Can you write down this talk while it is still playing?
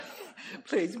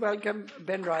Please welcome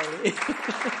Ben Reilly.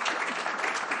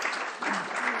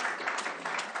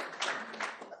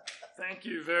 Thank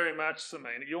you very much,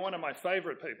 Samina. You're one of my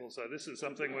favourite people, so this is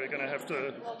something we're going to have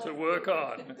to work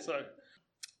on. So,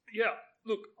 yeah,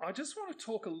 look, I just want to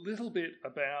talk a little bit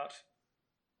about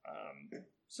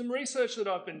some research that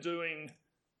I've been doing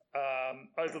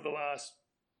over the last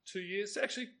 2 years,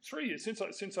 actually 3 years, since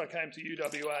I came to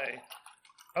UWA,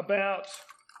 about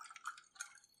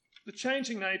the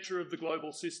changing nature of the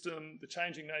global system, the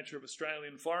changing nature of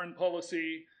Australian foreign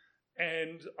policy,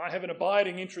 and I have an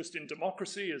abiding interest in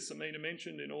democracy, as Samina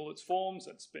mentioned, in all its forms.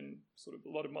 That's been sort of a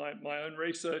lot of my own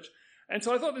research. And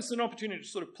so I thought this is an opportunity to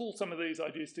sort of pull some of these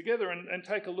ideas together and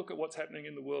take a look at what's happening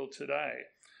in the world today.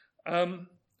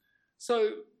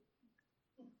 So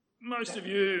most of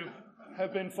you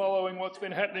have been following what's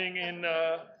been happening in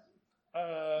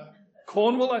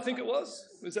Cornwall, I think it was.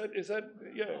 Is that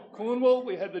yeah, Cornwall.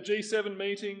 We had the G7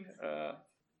 meeting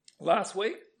last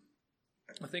week,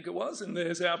 I think it was, and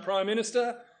there's our Prime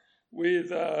Minister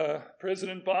with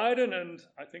President Biden, and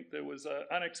I think there was an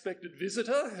unexpected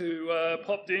visitor who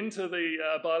popped into the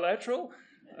bilateral,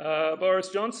 Boris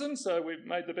Johnson, so we've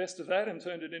made the best of that and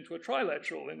turned it into a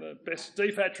trilateral in the best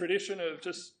DFAT tradition of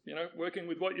just, working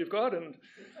with what you've got. And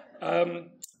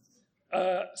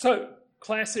so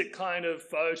classic kind of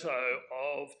photo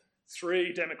of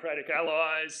three democratic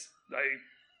allies.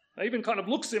 They even kind of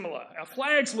look similar. Our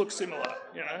flags look similar,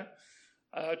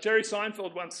 Jerry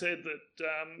Seinfeld once said that,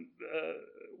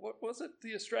 what was it?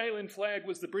 The Australian flag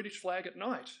was the British flag at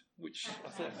night, which I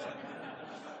thought...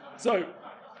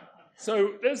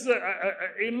 So there's,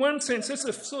 in one sense, it's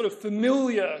a sort of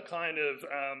familiar kind of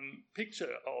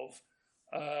picture of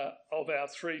our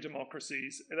three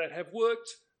democracies that have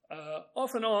worked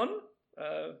off and on.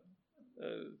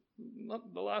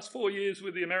 Not the last 4 years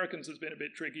with the Americans has been a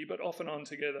bit tricky, but off and on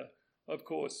together, of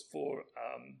course, for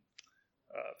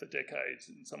decades,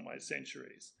 in some ways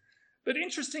centuries. But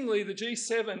interestingly, the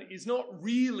G7 is not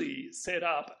really set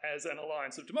up as an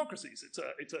alliance of democracies.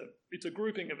 It's a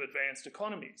grouping of advanced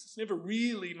economies. It's never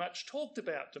really much talked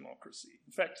about democracy.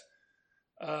 In fact,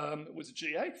 it was a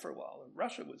G8 for a while, and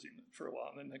Russia was in it for a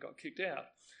while, and then they got kicked out.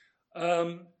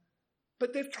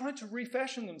 But they've tried to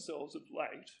refashion themselves of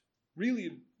late.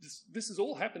 Really, this has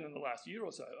all happened in the last year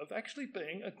or so, of actually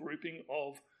being a grouping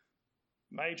of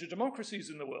major democracies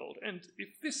in the world. And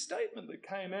if this statement that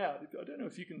came out, I don't know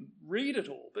if you can read it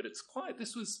all, but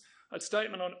this was a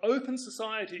statement on open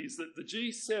societies that the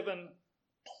G7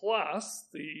 plus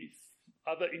the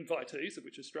other invitees, of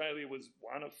which Australia was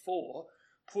one of four,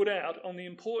 put out on the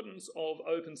importance of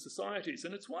open societies.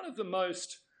 And it's one of the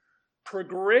most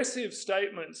progressive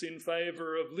statements in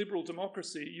favour of liberal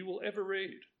democracy you will ever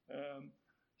read.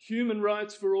 Human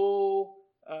rights for all,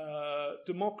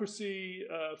 democracy,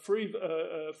 free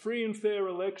and fair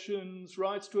elections,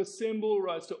 rights to assemble,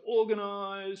 rights to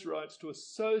organise, rights to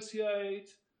associate,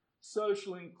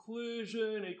 social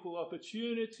inclusion, equal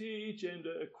opportunity,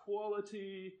 gender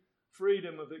equality,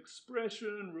 freedom of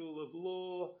expression, rule of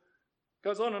law.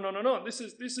 Goes on and on and on. This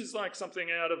is like something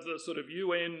out of the sort of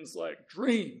UN's like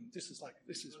dream. This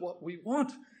is what we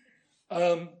want.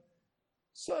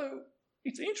 So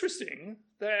it's interesting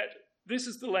that this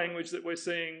is the language that we're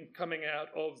seeing coming out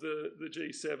of the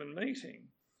G7 meeting,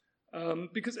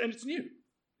 because it's new.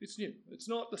 It's new. It's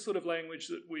not the sort of language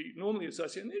that we normally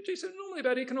associate. And the G7 is normally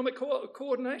about economic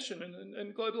coordination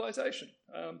and globalisation.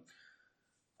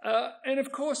 And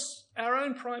of course, our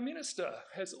own Prime Minister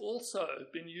has also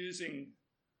been using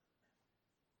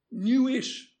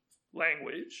newish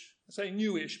language. I say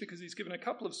newish because he's given a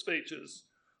couple of speeches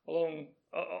on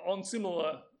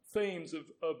similar themes of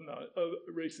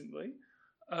recently.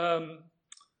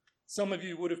 Some of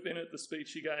you would have been at the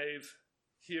speech he gave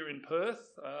here in Perth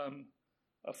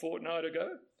a fortnight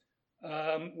ago,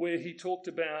 where he talked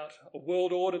about a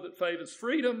world order that favours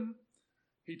freedom.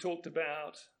 He talked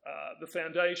about the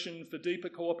foundation for deeper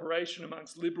cooperation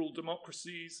amongst liberal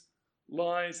democracies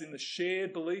lies in the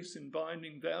shared beliefs in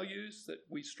binding values that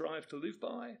we strive to live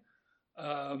by.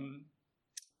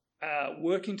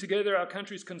 Working together, our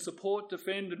countries can support,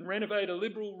 defend and renovate a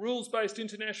liberal, rules-based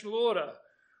international order,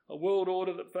 a world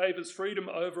order that favours freedom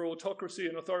over autocracy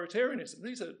and authoritarianism.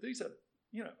 These are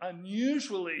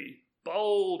unusually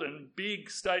bold and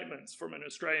big statements from an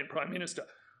Australian Prime Minister.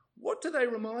 What do they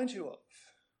remind you of?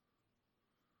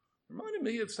 Reminded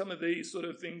me of some of these sort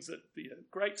of things that the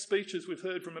great speeches we've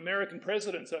heard from American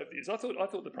presidents over the years. I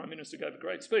thought the Prime Minister gave a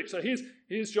great speech. So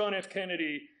here's John F.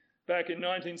 Kennedy back in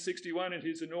 1961 at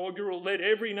his inaugural, "Let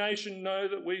every nation know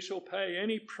that we shall pay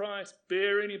any price,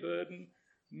 bear any burden,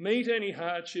 meet any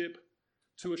hardship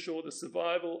to assure the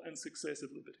survival and success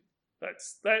of liberty."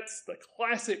 That's the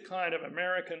classic kind of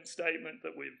American statement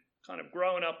that we've kind of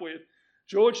grown up with.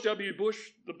 George W.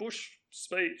 Bush, the Bush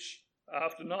speech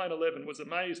after 9/11 was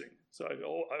amazing. So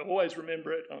I always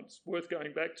remember it. It's worth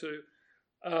going back to.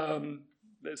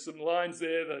 There's some lines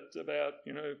there that about,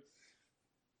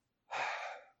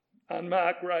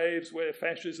 unmarked graves where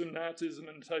fascism, Nazism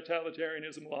and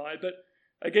totalitarianism lie. But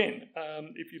again,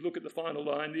 if you look at the final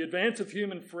line, the advance of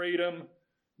human freedom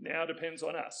now depends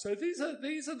on us. So these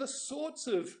are the sorts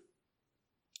of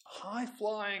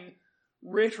high-flying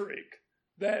rhetoric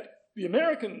that the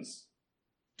Americans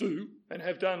do and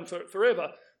have done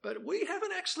forever, but we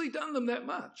haven't actually done them that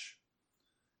much.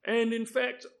 And in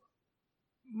fact,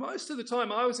 most of the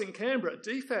time I was in Canberra,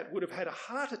 DFAT would have had a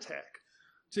heart attack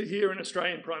to hear an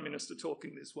Australian Prime Minister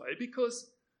talking this way,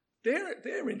 because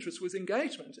their interest was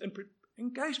engagement, and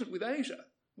engagement with Asia.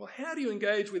 Well, how do you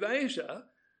engage with Asia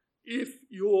if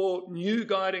your new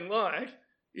guiding light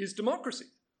is democracy?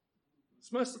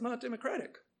 It's most not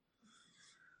democratic.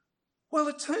 Well,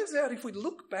 it turns out if we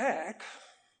look back,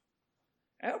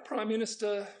 our Prime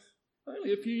Minister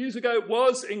only a few years ago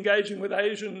was engaging with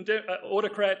Asian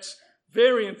autocrats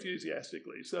very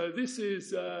enthusiastically. So this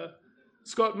is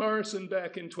Scott Morrison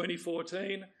back in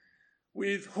 2014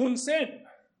 with Hun Sen,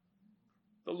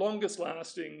 the longest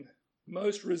lasting,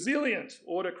 most resilient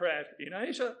autocrat in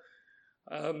Asia.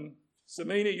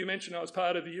 Samina, you mentioned I was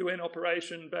part of the UN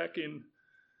operation back in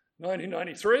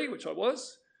 1993, which I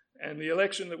was, and the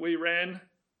election that we ran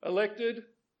elected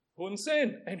Hun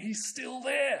Sen, and he's still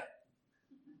there.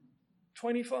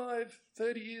 25,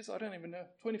 30 years, I don't even know,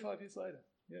 25 years later.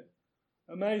 Yeah,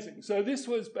 amazing. So this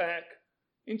was back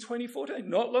in 2014,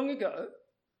 not long ago,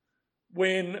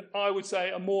 when I would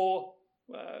say a more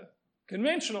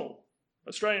conventional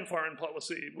Australian foreign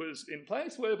policy was in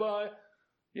place, whereby,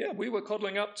 we were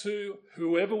coddling up to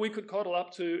whoever we could coddle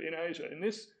up to in Asia. In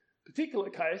this particular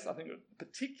case, I think a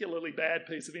particularly bad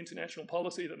piece of international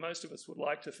policy that most of us would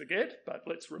like to forget, but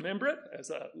let's remember it as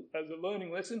a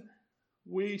learning lesson.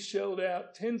 We shelled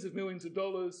out tens of millions of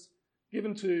dollars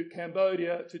given to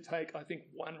Cambodia to take, I think,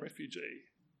 one refugee.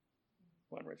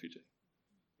 One refugee.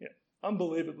 Yeah,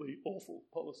 unbelievably awful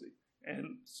policy.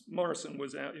 And Morrison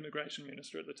was our immigration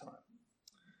minister at the time.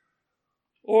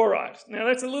 All right, now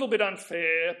that's a little bit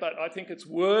unfair, but I think it's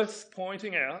worth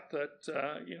pointing out that,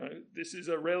 this is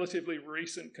a relatively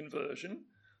recent conversion.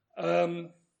 And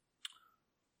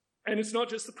it's not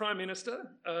just the Prime Minister.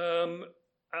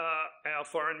 Our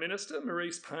Foreign Minister,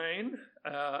 Marise Payne,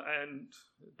 and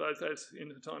both as in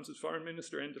her times as Foreign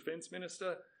Minister and Defence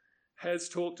Minister, has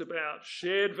talked about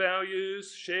shared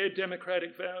values, shared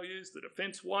democratic values. The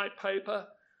Defence White Paper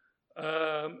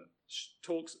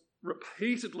talks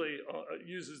repeatedly,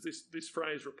 uses this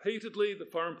phrase repeatedly. The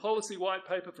Foreign Policy White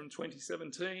Paper from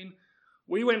 2017.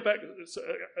 We went back,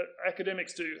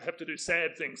 academics have to do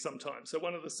sad things sometimes. So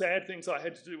one of the sad things I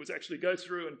had to do was actually go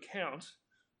through and count.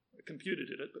 A computer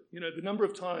did it, but the number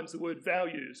of times the word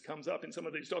values comes up in some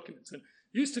of these documents, and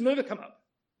used to never come up,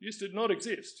 used to not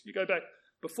exist. You go back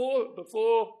before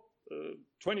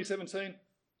 2017,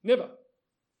 never.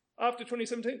 After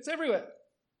 2017, it's everywhere.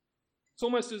 It's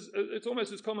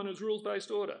almost as common as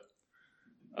rules-based order,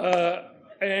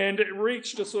 and it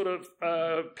reached a sort of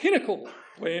pinnacle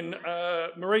when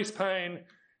Marise Payne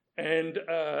and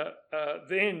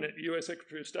then US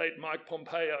Secretary of State Mike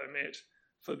Pompeo met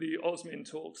for the OSMIN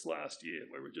talks last year,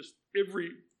 where every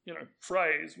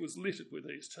phrase was littered with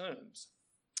these terms.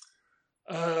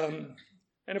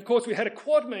 And of course, we had a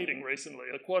Quad meeting recently,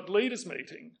 a Quad leaders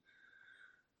meeting,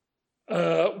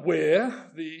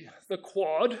 where the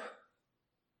Quad,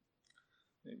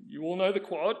 you all know the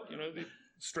Quad,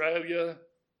 Australia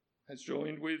has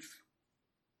joined with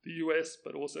the US,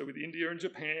 but also with India and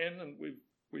Japan, and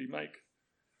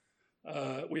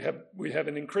we have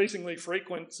an increasingly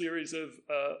frequent series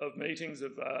of meetings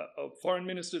of foreign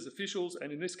ministers, officials,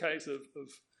 and in this case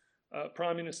of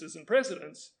prime ministers and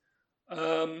presidents.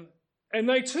 And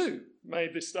they too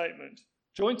made this statement,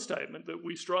 joint statement, that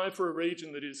we strive for a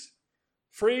region that is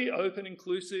free, open,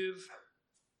 inclusive,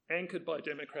 anchored by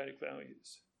democratic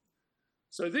values.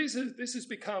 So this has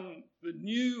become the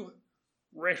new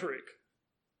rhetoric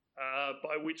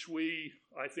by which we,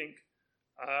 I think,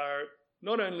 are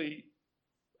not only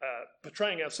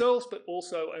portraying ourselves, but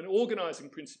also an organising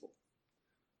principle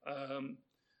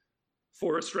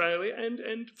for Australia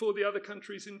and for the other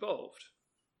countries involved.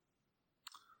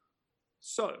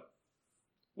 So,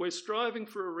 we're striving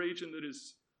for a region that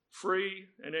is free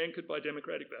and anchored by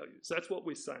democratic values. That's what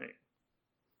we're saying.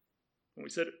 And we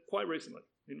said it quite recently,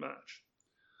 in March.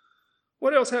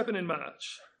 What else happened in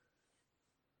March?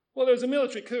 Well, there was a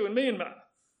military coup in Myanmar.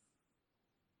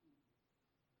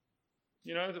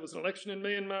 You know, there was an election in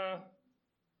Myanmar.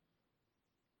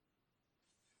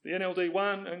 The NLD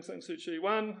won, Aung San Suu Kyi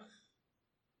won.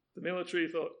 The military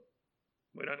thought,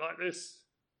 we don't like this.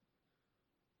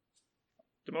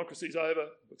 Democracy's over,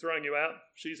 we're throwing you out.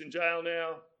 She's in jail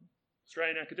now.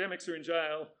 Australian academics are in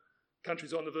jail.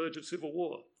 Country's on the verge of civil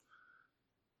war.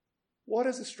 What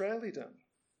has Australia done?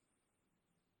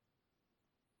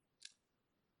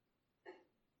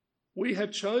 We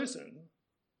have chosen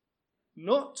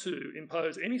not to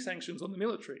impose any sanctions on the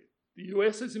military. The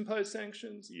US has imposed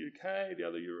sanctions, the UK, the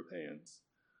other Europeans.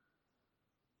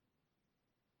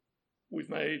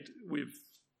 We've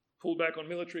pulled back on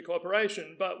military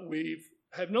cooperation, but we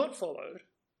have not followed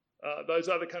those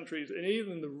other countries and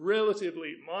even the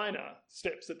relatively minor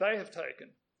steps that they have taken.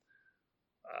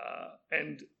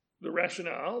 And the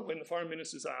rationale, when the foreign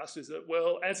minister's asked, is that,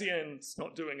 well, ASEAN's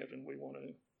not doing it and we want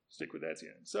to stick with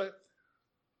ASEAN. So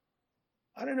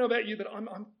I don't know about you, but I'm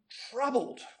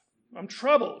troubled. I'm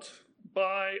troubled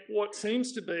by what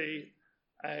seems to be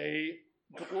a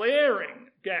glaring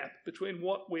gap between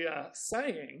what we are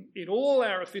saying in all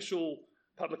our official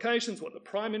publications, what the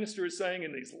Prime Minister is saying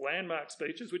in these landmark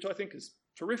speeches, which I think is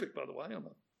terrific, by the way. I'm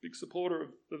a big supporter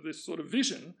of this sort of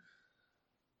vision,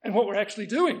 and what we're actually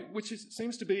doing, which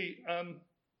seems to be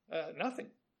nothing.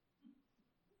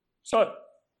 So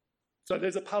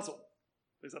there's a puzzle.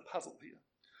 There's a puzzle here.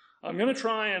 I'm going to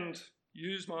try and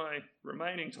use my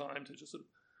remaining time to just sort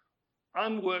of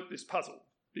unwork this puzzle,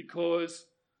 because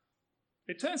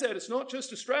it turns out it's not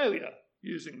just Australia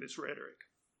using this rhetoric.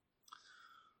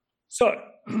 So,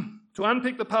 to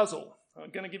unpick the puzzle,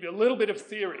 I'm going to give you a little bit of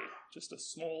theory, just a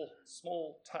small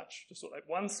touch, just sort of like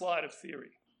one slide of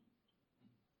theory.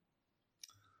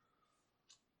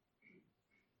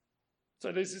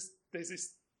 So there's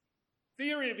this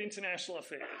theory of international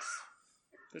affairs.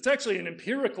 It's actually an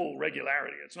empirical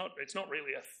regularity. It's not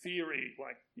really a theory,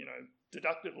 like, you know,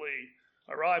 deductively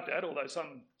arrived at, although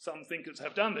some thinkers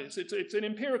have done this. It's an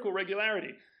empirical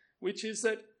regularity, which is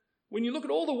that when you look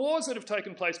at all the wars that have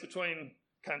taken place between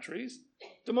countries,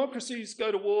 democracies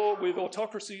go to war with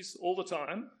autocracies all the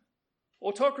time.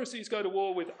 Autocracies go to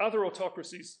war with other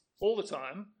autocracies all the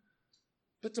time.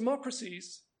 But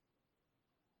democracies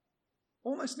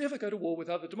almost never go to war with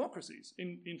other democracies.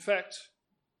 In fact,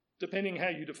 depending how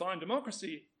you define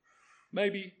democracy,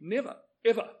 maybe never,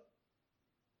 ever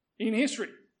in history.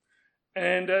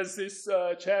 And as this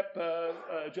chap,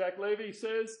 Jack Levy,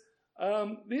 says,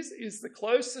 this is the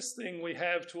closest thing we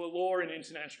have to a law in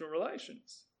international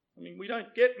relations. I mean, we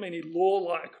don't get many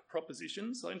law-like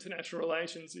propositions. So international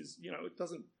relations is, you know, it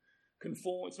doesn't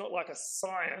conform, it's not like a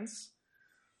science.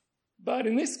 But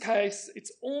in this case,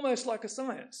 it's almost like a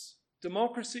science.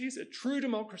 Democracies, a true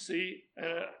democracy,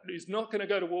 is not going to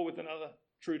go to war with another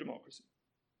true democracy.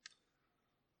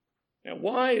 Now,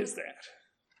 why is that?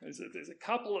 There's a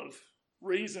couple of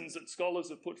reasons that scholars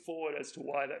have put forward as to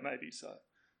why that may be so.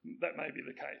 That may be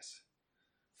the case.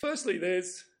 Firstly,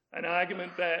 there's an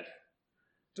argument that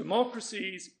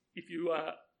democracies, if you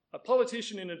are a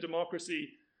politician in a democracy,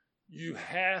 you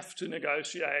have to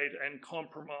negotiate and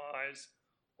compromise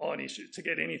on issues to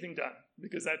get anything done,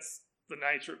 because that's the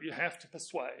nature of it. You have to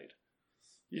persuade.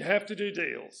 You have to do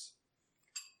deals.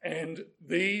 And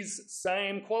these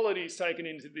same qualities taken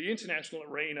into the international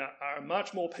arena are a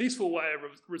much more peaceful way of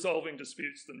resolving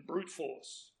disputes than brute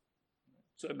force.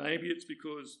 So maybe it's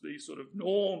because these sort of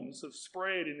norms have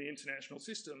spread in the international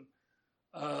system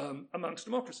amongst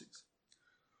democracies.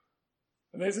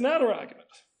 And there's another argument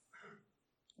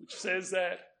which says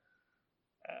that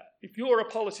if you're a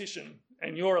politician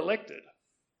and you're elected,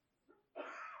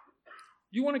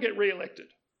 you want to get re-elected.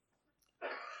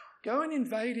 Going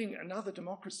invading another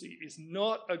democracy is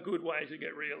not a good way to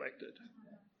get re-elected.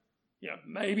 You know,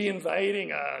 maybe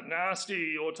invading a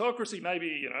nasty autocracy, maybe,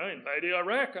 you know, invading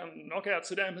Iraq and knock out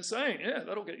Saddam Hussein, yeah,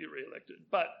 that'll get you re-elected.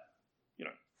 But, you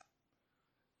know,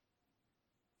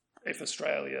 if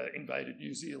Australia invaded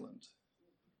New Zealand,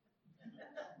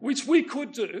 which we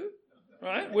could do,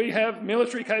 right? We have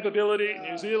military capability.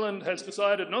 New Zealand has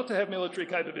decided not to have military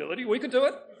capability. We could do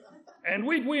it, and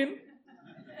we'd win.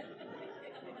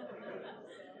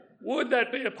 Would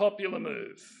that be a popular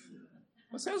move?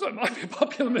 Well, it sounds like it might be a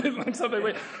popular move among some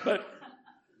people, but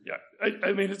yeah,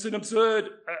 I mean, it's an absurd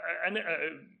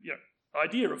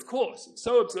idea, of course. It's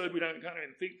so absurd we can't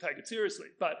even take it seriously.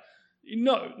 But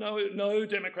no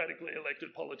democratically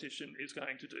elected politician is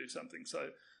going to do something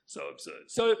so absurd.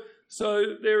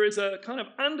 So there is a kind of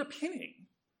underpinning,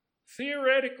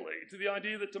 theoretically, to the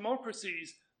idea that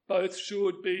democracies both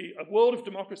should be, a world of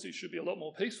democracies should be a lot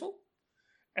more peaceful,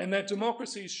 and that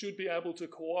democracies should be able to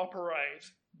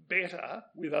cooperate better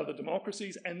with other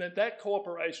democracies, and that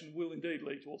cooperation will indeed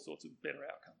lead to all sorts of better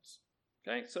outcomes.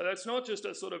 Okay, so that's not just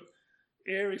a sort of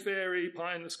airy-fairy,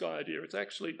 pie-in-the-sky idea. It's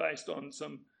actually based on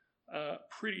some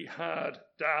pretty hard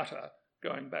data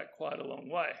going back quite a long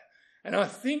way. And I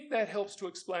think that helps to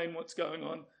explain what's going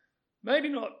on, maybe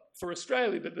not for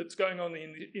Australia, but that's going on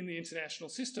in the international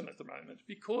system at the moment,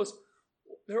 because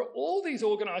there are all these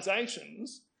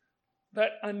organisations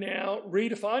that are now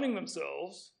redefining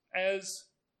themselves as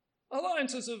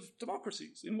alliances of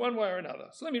democracies in one way or another.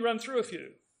 So let me run through a few.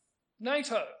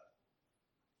 NATO.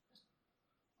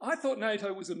 I thought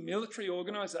NATO was a military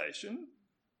organisation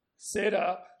set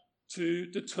up to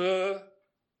deter,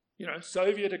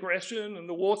 Soviet aggression and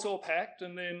the Warsaw Pact,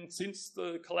 and then since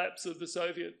the collapse of the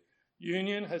Soviet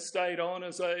Union has stayed on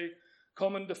as a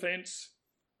common defence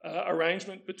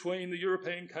arrangement between the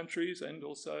European countries and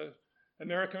also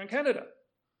America and Canada.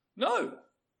 No,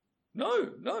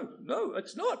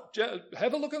 it's not.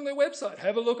 Have a look on their website.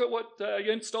 Have a look at what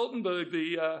Jens Stoltenberg,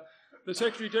 the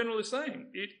Secretary General, is saying.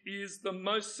 It is the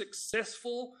most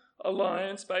successful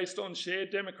alliance based on shared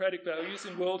democratic values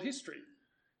in world history.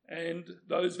 And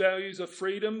those values are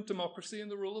freedom, democracy, and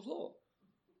the rule of law.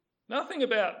 Nothing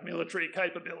about military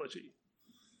capability.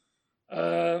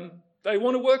 They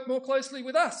want to work more closely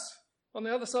with us on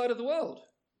the other side of the world.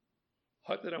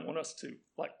 Hope they don't want us to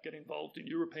get involved in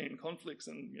European conflicts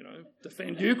and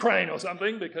defend Ukraine or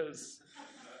something, because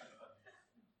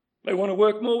they want to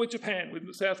work more with Japan,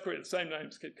 with South Korea. The same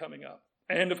names keep coming up.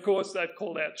 And of course they've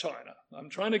called out China. I'm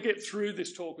trying to get through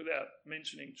this talk without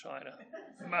mentioning China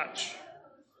much.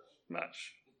 All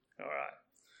right.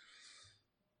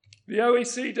 The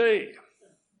OECD,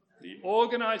 the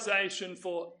Organisation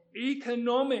for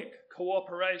Economic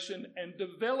Cooperation and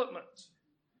Development.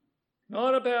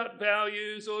 Not about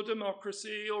values or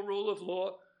democracy or rule of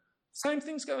law. Same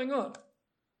thing's going on.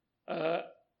 The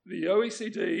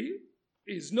OECD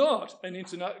is not an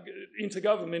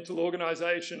intergovernmental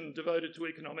organisation devoted to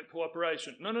economic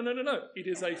cooperation. No. It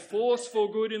is a force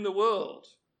for good in the world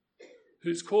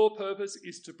whose core purpose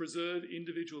is to preserve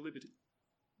individual liberty.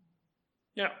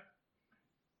 Now,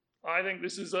 I think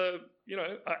this is an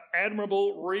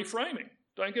admirable reframing.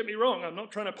 Don't get me wrong, I'm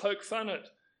not trying to poke fun at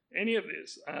any of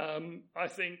this. I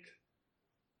think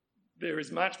there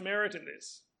is much merit in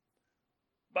this.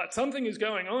 But something is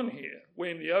going on here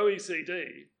when the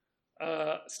OECD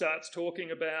starts talking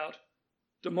about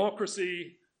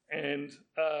democracy and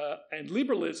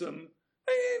liberalism.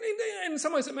 In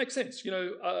some ways it makes sense.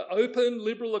 Open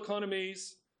liberal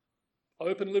economies,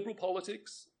 open liberal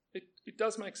politics, it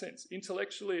does make sense.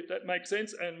 Intellectually that makes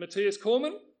sense, and Matthias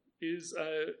Cormann is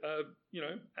a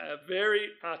very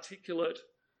articulate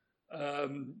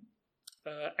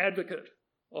advocate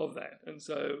of that. And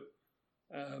so,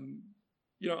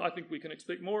 I think we can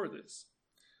expect more of this.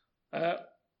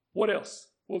 What else?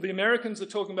 Well, the Americans are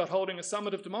talking about holding a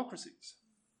summit of democracies.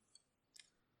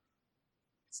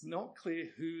 It's not clear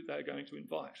who they're going to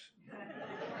invite.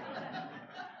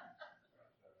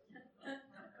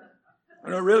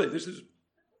 No, really, this is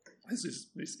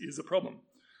a problem.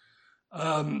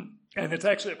 And it's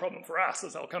actually a problem for us,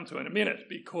 as I'll come to in a minute,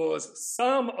 because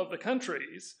some of the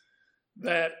countries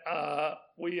that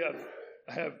we are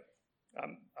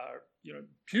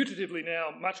putatively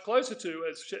now much closer to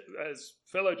as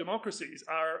fellow democracies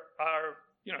are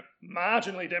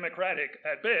marginally democratic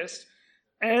at best.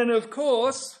 And of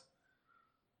course,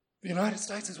 the United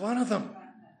States is one of them.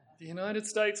 The United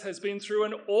States has been through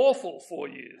an awful 4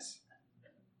 years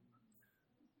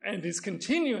and is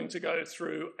continuing to go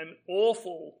through an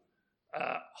awful,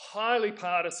 highly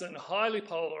partisan, highly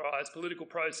polarised political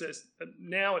process.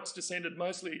 Now it's descended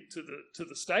mostly to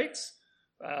the states.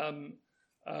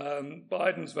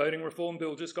 Biden's voting reform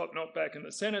bill just got knocked back in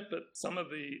the Senate, but some of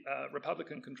the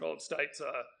Republican-controlled states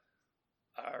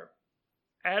are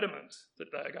adamant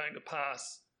that they are going to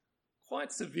pass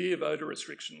quite severe voter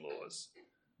restriction laws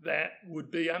that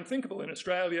would be unthinkable in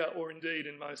Australia or indeed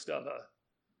in most other,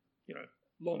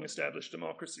 long-established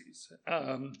democracies.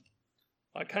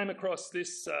 I came across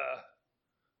this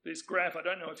graph. I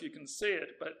don't know if you can see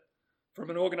it, but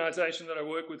from an organisation that I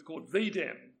work with called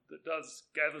VDEM that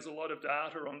gathers a lot of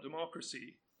data on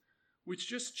democracy, which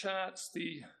just charts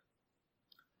the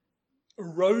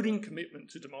eroding commitment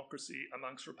to democracy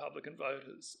amongst Republican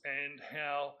voters, and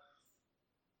how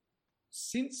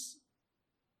since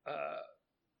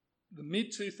the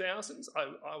mid-2000s,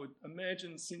 I would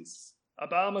imagine since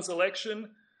Obama's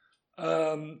election,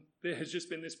 there has just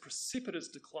been this precipitous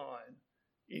decline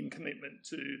in commitment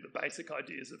to the basic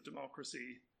ideas of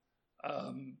democracy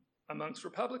amongst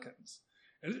Republicans.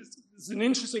 And it's an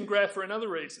interesting graph for another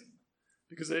reason,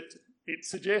 because it it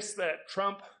suggests that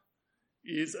Trump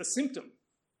is a symptom,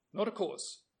 not a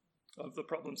cause, of the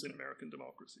problems in American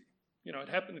democracy. You know,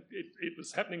 it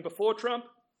was happening before Trump,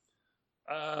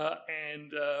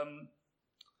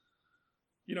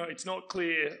 you know, it's not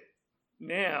clear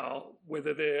now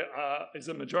whether there is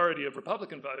a majority of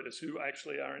Republican voters who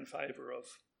actually are in favour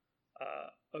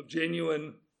of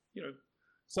genuine, you know,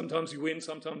 sometimes you win,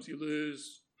 sometimes you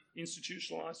lose,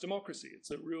 institutionalised democracy.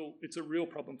 It's a real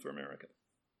problem for America.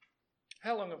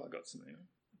 How long have I got, Samina?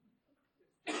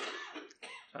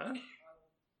 Huh?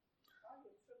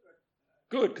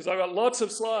 Good, because I've got lots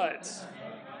of slides.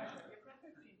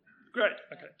 Great.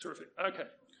 Okay, terrific. Okay.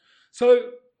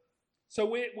 So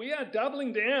we are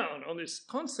doubling down on this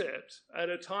concept at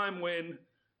a time when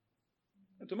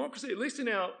democracy, at least in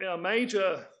our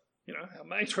major, you know, our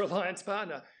major alliance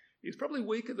partner, is probably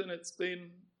weaker than it's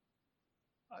been,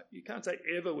 you can't say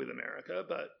ever with America,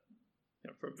 but you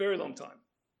know, for a very long time.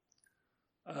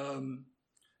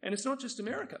 And it's not just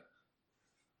America.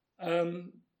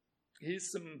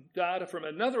 Here's some data from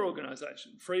another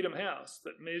organisation, Freedom House,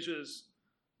 that measures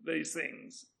these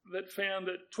things, that found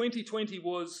that 2020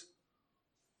 was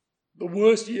the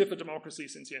worst year for democracy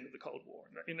since the end of the Cold War.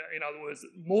 In other words,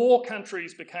 more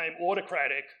countries became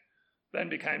autocratic than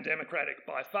became democratic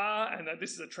by far, and that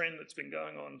this is a trend that's been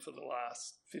going on for the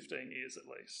last 15 years at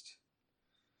least.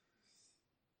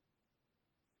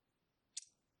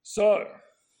 So,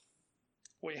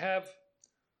 we have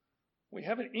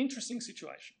an interesting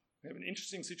situation. We have an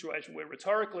interesting situation where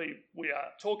rhetorically we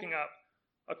are talking up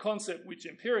a concept which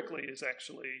empirically is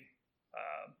actually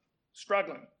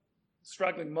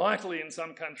struggling mightily in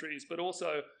some countries, but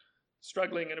also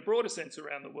struggling in a broader sense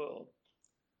around the world.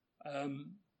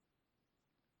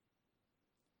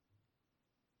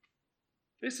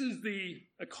 This is the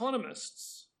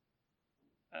Economist's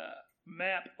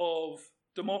map of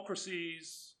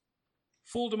democracies,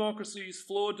 full democracies,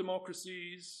 flawed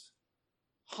democracies,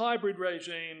 hybrid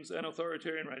regimes, and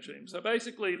authoritarian regimes. So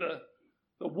basically, the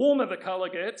warmer the colour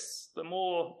gets, the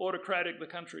more autocratic the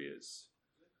country is.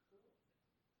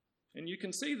 And you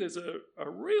can see there's a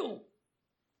real,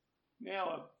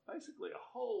 now basically a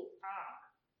whole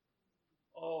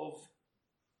arc of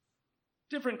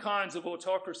different kinds of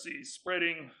autocracies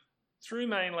spreading through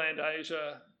mainland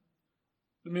Asia,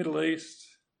 the Middle East,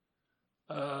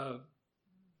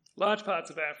 large parts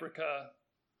of Africa,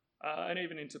 and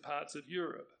even into parts of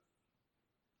Europe.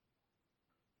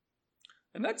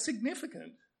 And that's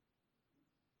significant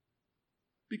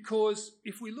because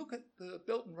if we look at the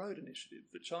Belt and Road Initiative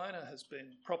that China has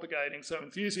been propagating so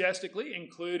enthusiastically,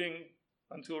 including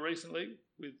until recently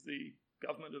with the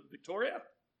government of Victoria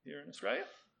here in Australia,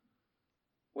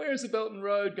 where is the Belt and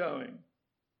Road going?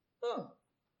 Oh,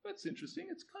 that's interesting.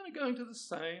 It's kind of going to the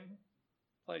same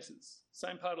places,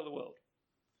 same part of the world,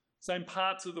 same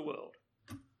parts of the world.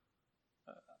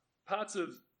 Parts of,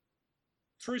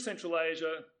 through Central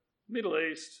Asia, Middle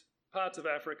East, parts of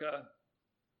Africa,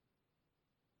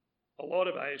 a lot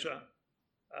of Asia.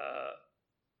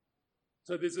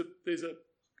 So there's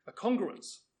a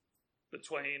congruence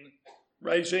between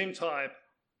regime type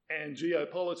and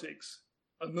geopolitics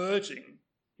emerging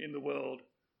in the world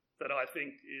that I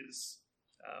think is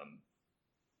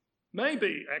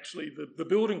maybe actually the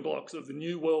building blocks of the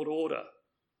new world order,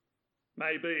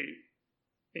 maybe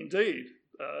indeed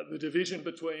the division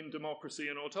between democracy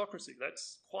and autocracy.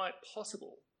 That's quite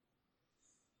possible.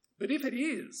 But if it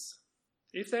is,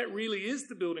 if that really is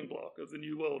the building block of the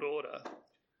new world order,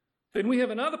 then we have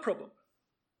another problem.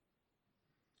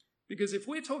 Because if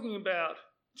we're talking about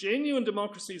genuine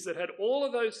democracies that had all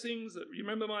of those things, that you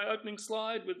remember my opening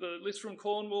slide with the list from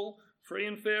Cornwall, free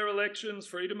and fair elections,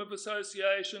 freedom of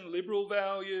association, liberal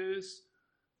values,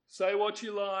 say what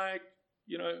you like,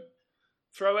 you know,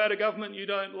 throw out a government you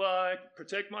don't like,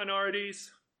 protect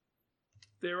minorities.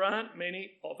 There aren't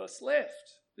many of us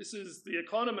left. This is The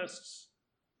Economist's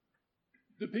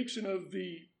depiction of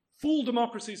the full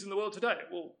democracies in the world today.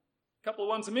 Well, a couple of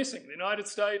ones are missing. The United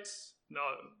States, no,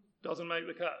 doesn't make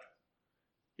the cut.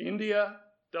 India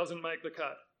doesn't make the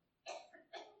cut.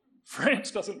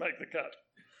 France doesn't make the cut.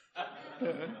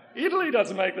 Italy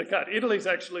doesn't make the cut. Italy's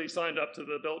actually signed up to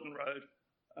the Belt and Road,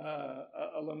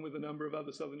 along with a number of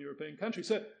other southern European countries.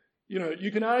 So, you know,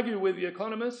 you can argue with The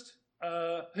Economist.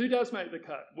 Who does make the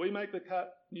cut? We make the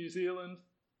cut. New Zealand,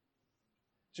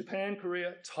 Japan,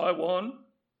 Korea, Taiwan.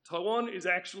 Taiwan is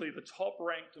actually the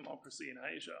top-ranked democracy in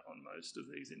Asia on most of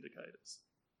these indicators,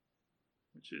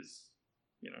 which is,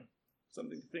 you know,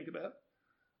 something to think about.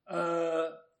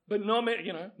 But not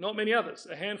many others.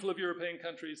 A handful of European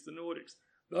countries, the Nordics.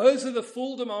 Those are the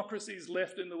full democracies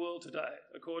left in the world today,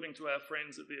 according to our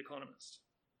friends at The Economist.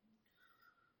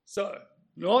 So,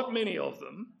 not many of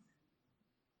them.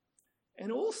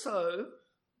 And also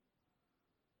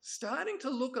starting to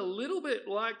look a little bit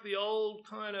like the old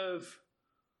kind of,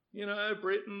 you know,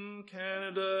 Britain,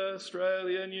 Canada,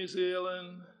 Australia, New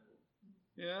Zealand,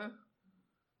 yeah?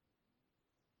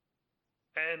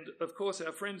 And, of course,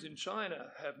 our friends in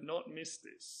China have not missed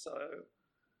this. So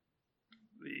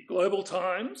the Global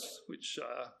Times, which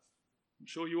I'm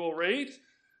sure you all read,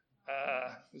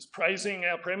 was praising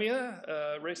our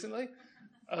Premier recently.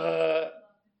 The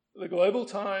Global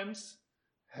Times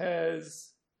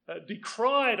has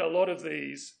decried a lot of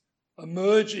these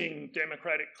emerging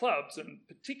democratic clubs, and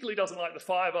particularly doesn't like the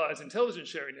Five Eyes intelligence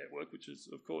sharing network, which is,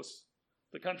 of course,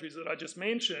 the countries that I just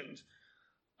mentioned.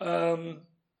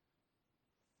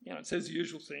 You know, it says the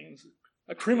usual things: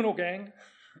 a criminal gang,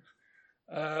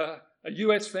 a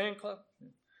US fan club.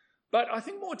 But I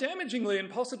think more damagingly and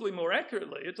possibly more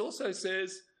accurately, it also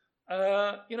says,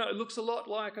 you know, it looks a lot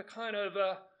like a kind of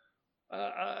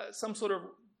some sort of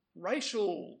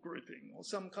racial grouping or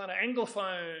some kind of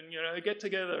Anglophone, you know,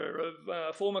 get-together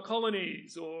of former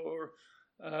colonies or,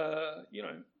 you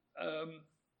know,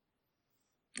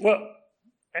 well,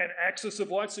 an axis of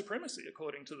white supremacy,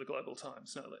 according to the Global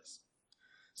Times, no less.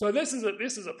 So this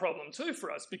is a problem too for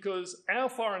us, because our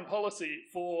foreign policy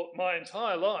for my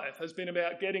entire life has been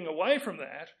about getting away from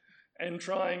that and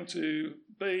trying to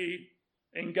be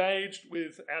engaged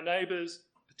with our neighbours,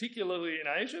 particularly in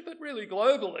Asia, but really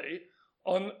globally,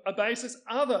 on a basis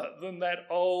other than that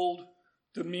old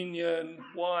dominion,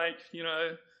 white, you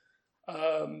know,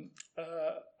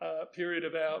 period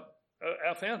of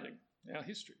our founding, our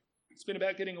history. It's been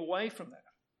about getting away from that.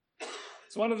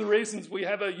 It's one of the reasons we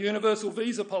have a universal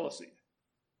visa policy.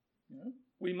 You know,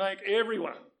 we make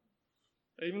everyone,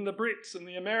 even the Brits and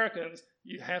the Americans,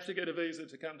 you have to get a visa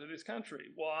to come to this country.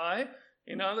 Why?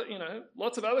 In other, you know,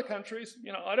 lots of other countries,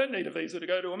 you know, I don't need a visa to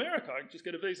go to America. I can just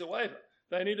get a visa waiver.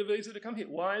 They need a visa to come here.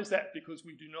 Why is that? Because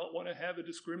we do not want to have a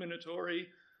discriminatory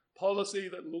policy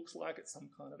that looks like it's some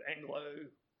kind of Anglo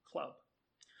club.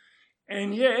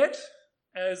 And yet,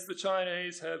 as the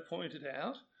Chinese have pointed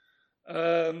out,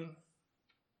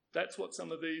 that's what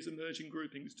some of these emerging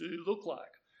groupings do look like.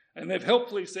 And they've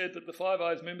helpfully said that the Five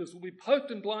Eyes members will be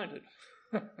poked and blinded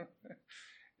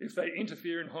if they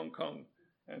interfere in Hong Kong.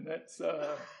 And that's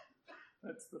the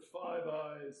Five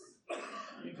Eyes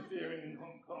interfering in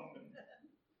Hong Kong, and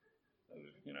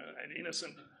you know, an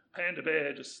innocent panda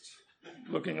bear just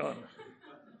looking on.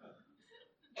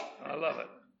 I love it.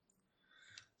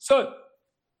 So,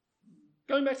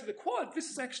 going back to the Quad, this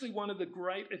is actually one of the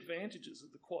great advantages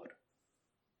of the Quad.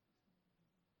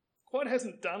 Quad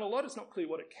hasn't done a lot. It's not clear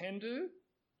what it can do.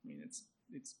 I mean, it's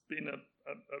been a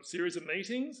series of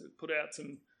meetings. It put out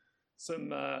some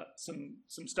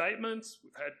statements.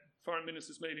 We've had foreign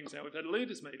ministers' meetings now. We've had a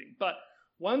leaders' meeting. But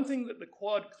one thing that the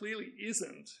Quad clearly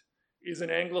isn't is an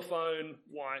Anglophone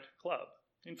white club.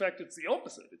 In fact, it's the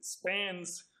opposite. It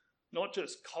spans not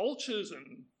just cultures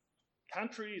and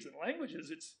countries and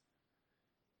languages. It's,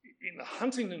 in the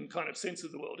Huntington kind of sense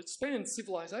of the world, it spans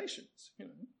civilizations. You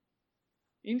know,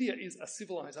 India is a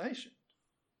civilization.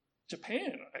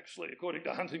 Japan, actually, according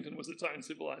to Huntington, was its own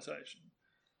civilization.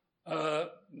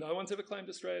 No one's ever claimed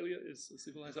Australia is a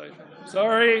civilization. I'm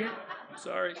sorry.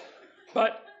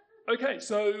 But, okay,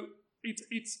 so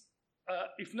it's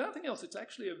if nothing else, it's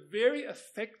actually a very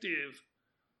effective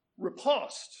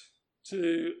riposte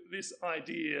to this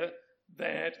idea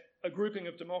that a grouping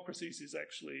of democracies is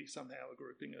actually somehow a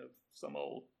grouping of some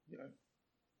old, you know,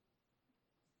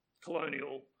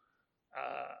 colonial,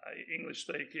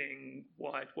 English-speaking,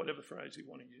 white, whatever phrase you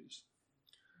want to use.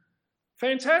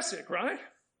 Fantastic, right?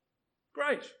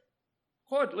 Great.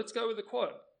 Quad, let's go with the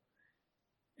Quad.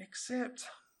 Except,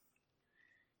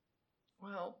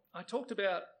 well, I talked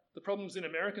about the problems in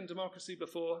American democracy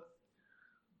before.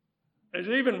 There's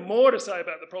even more to say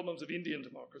about the problems of Indian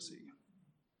democracy.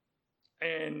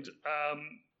 And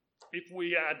if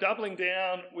we are doubling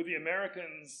down with the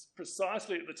Americans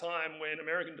precisely at the time when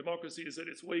American democracy is at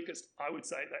its weakest, I would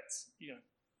say that's, you know,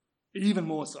 even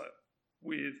more so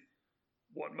with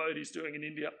what Modi's doing in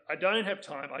India. I don't have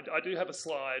time. I do have a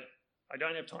slide. I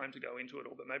don't have time to go into it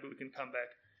all, but maybe we can come back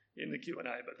in the Q&A.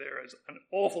 But there is an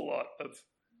awful lot of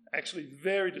actually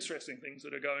very distressing things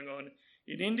that are going on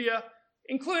in India,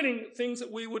 including things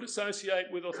that we would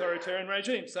associate with authoritarian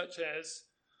regimes, such as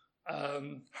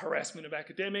harassment of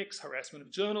academics, harassment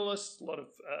of journalists, a lot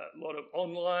of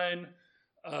online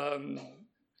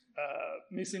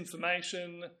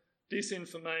misinformation,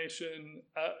 disinformation,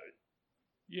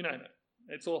 you name it.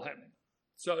 It's all happening.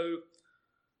 So,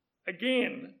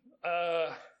 again,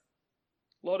 a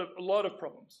lot of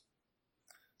problems.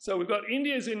 So we've got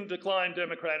India's in decline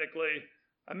democratically,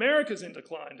 America's in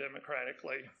decline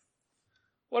democratically.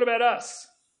 What about us?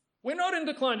 We're not in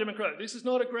decline democratically. This is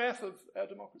not a graph of our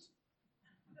democracy.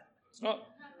 It's not.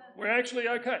 We're actually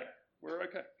okay. We're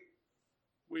okay.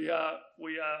 We are,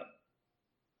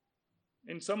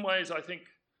 in some ways, I think,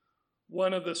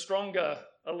 one of the stronger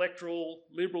electoral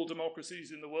liberal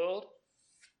democracies in the world.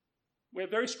 We're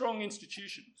very strong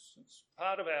institutions. It's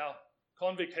part of our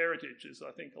convict heritage is,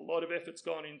 I think, a lot of effort's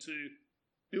gone into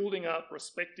building up,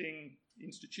 respecting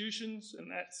institutions, and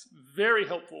that's very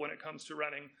helpful when it comes to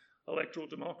running electoral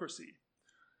democracy.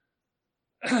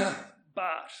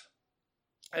 But,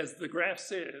 as the graph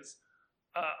says,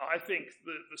 I think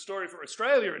the story for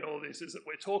Australia in all this is that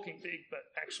we're talking big but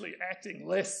actually acting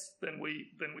less than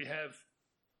we have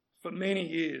for many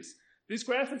years. This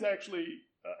graph is actually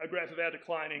a graph of our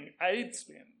declining aid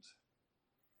spend.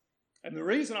 And the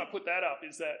reason I put that up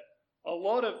is that a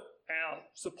lot of our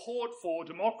support for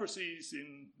democracies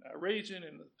in our region,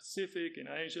 in the Pacific, in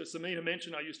Asia, Samina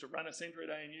mentioned I used to run a centre at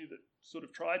ANU that sort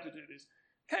of tried to do this,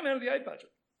 came out of the aid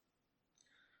budget.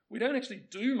 We don't actually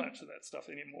do much of that stuff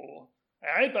anymore.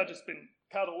 Our aid budget's been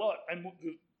cut a lot, and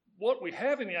what we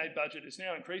have in the aid budget is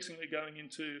now increasingly going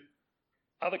into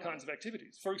other kinds of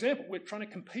activities. For example, we're trying to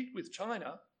compete with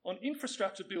China on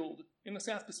infrastructure build in the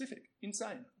South Pacific.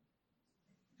 Insane.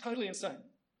 Totally insane.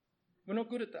 We're not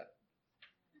good at that.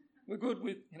 We're good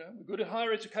with, we're good at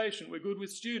higher education. We're good with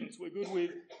students. We're good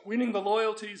with winning the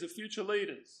loyalties of future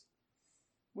leaders.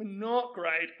 We're not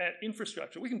great at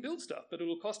infrastructure. We can build stuff, but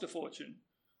it'll cost a fortune.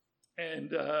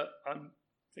 And I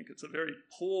think it's a very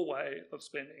poor way of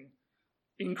spending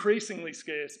increasingly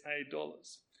scarce aid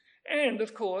dollars. And,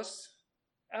 of course,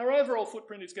 our overall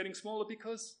footprint is getting smaller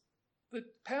because the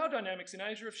power dynamics in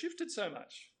Asia have shifted so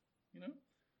much.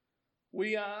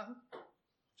 We are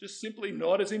just simply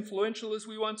not as influential as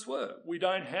we once were. We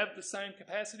don't have the same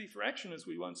capacity for action as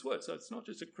we once were. So it's not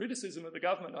just a criticism of the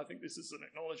government. I think this is an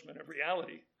acknowledgement of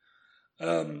reality.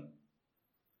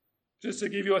 Just to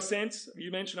give you a sense,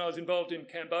 you mentioned I was involved in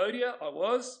Cambodia. I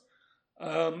was.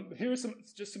 Here are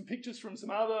just some pictures from some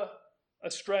other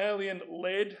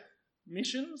Australian-led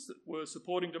missions that were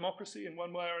supporting democracy in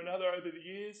one way or another over the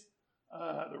years.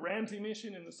 The Ramsay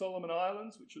mission in the Solomon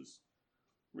Islands, which was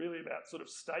really about sort of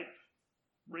state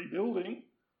rebuilding.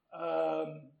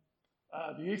 The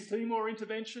East Timor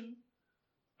intervention.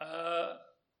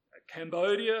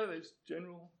 Cambodia, there's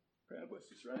General Proud West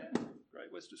Australian,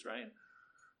 Great West Australian,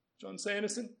 John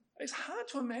Sanderson. It's hard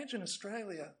to imagine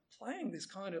Australia playing this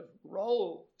kind of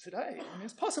role today. I mean,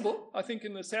 it's possible. I think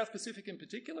in the South Pacific in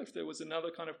particular, if there was another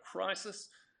kind of crisis,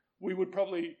 we would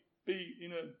probably be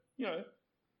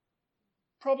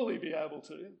probably be able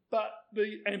to. But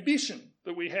the ambition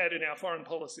that we had in our foreign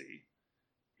policy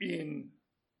in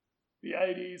the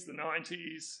 80s, the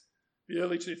 90s, the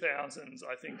early 2000s,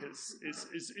 I think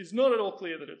is not at all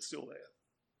clear that it's still there.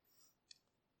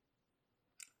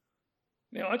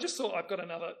 Now, I just thought I've got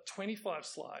another 25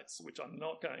 slides, which I'm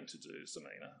not going to do,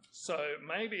 Samina. So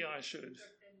maybe I should.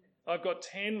 I've got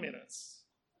 10 minutes.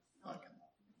 Okay.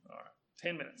 All right,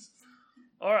 10 minutes.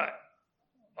 All right.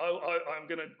 I'm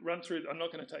going to run through. I'm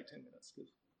not going to take 10 minutes.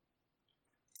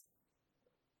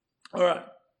 All right.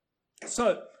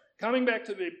 So, coming back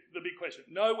to the big question.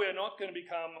 No, we're not going to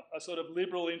become a sort of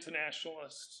liberal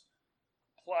internationalist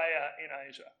player in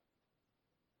Asia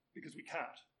because we can't.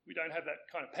 We don't have that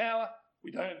kind of power. We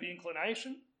don't have the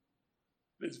inclination.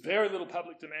 There's very little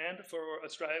public demand for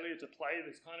Australia to play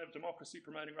this kind of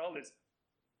democracy-promoting role. There's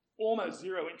almost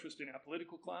zero interest in our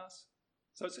political class.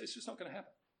 So it's just not going to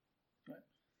happen. Right?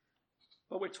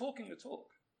 But we're talking the talk.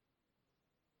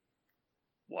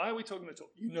 Why are we talking the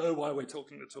talk? You know why we're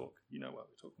talking the talk. You know why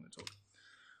we're talking the talk.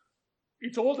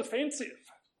 It's all defensive.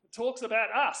 It talks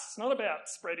about us. It's not about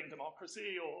spreading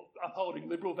democracy or upholding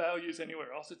liberal values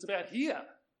anywhere else. It's about here.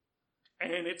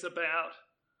 And it's about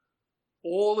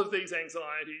all of these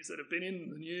anxieties that have been in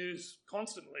the news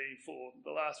constantly for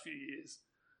the last few years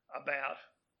about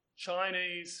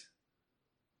Chinese.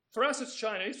 For us, it's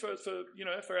Chinese. For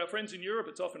our friends in Europe,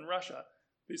 it's often Russia.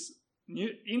 This new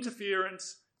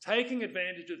interference, taking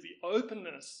advantage of the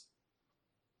openness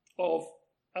of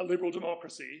a liberal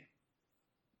democracy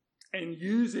and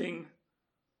using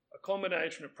a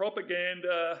combination of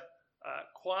propaganda,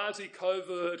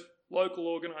 quasi-covert local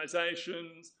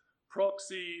organisations,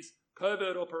 proxies,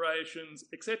 covert operations,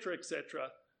 etc.,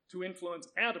 to influence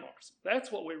our democracy. That's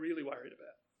what we're really worried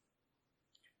about.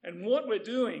 And what we're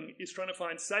doing is trying to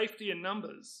find safety in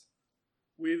numbers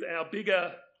with our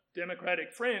bigger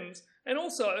democratic friends. And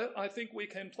also, I think we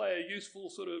can play a useful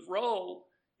sort of role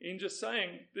in just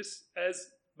saying this as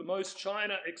the most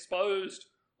China-exposed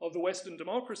of the Western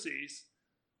democracies,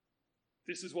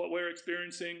 this is what we're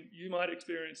experiencing, you might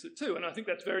experience it too. And I think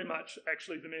that's very much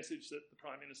actually the message that the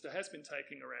Prime Minister has been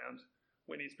taking around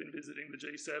when he's been visiting the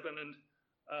G7 and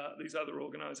these other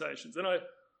organisations. And I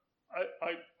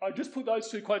just put those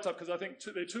two quotes up because I think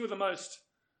they're two of the most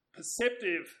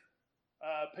perceptive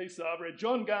pieces I've read.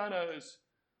 John Garneau's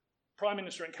Prime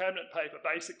Minister and Cabinet paper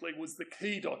basically was the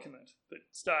key document that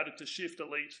started to shift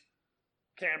elite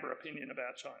Canberra opinion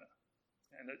about China.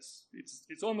 And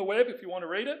it's on the web if you want to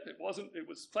read it. It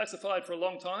was classified for a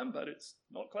long time, but it's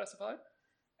not classified.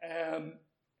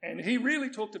 And he really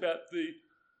talked about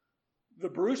the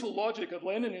brutal logic of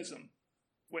Leninism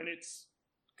when it's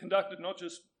conducted not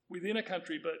just within a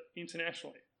country, but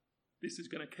internationally. This is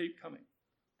going to keep coming.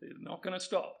 They're not going to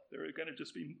stop.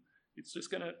 It's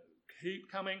just going to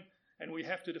keep coming, and we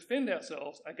have to defend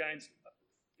ourselves against,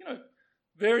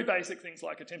 very basic things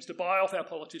like attempts to buy off our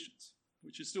politicians,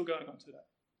 which is still going on today.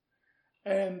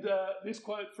 And this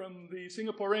quote from the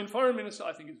Singaporean Foreign Minister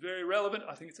I think is very relevant.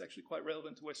 I think it's actually quite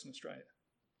relevant to Western Australia.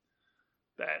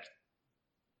 That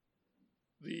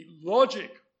the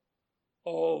logic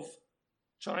of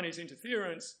Chinese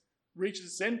interference reaches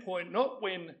its endpoint not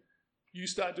when you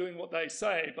start doing what they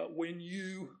say, but when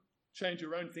you change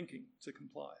your own thinking to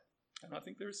comply. And I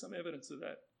think there is some evidence of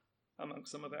that among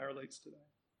some of our elites today.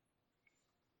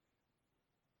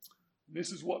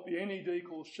 This is what the NED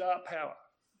calls sharp power.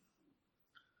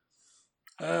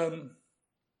 Okay,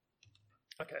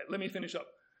 let me finish up.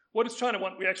 What does China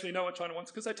want? We actually know what China wants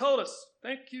because they told us.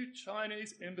 Thank you,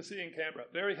 Chinese Embassy in Canberra.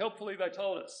 Very helpfully, they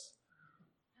told us.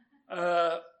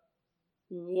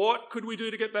 What could we do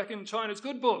to get back in China's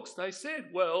good books? They said,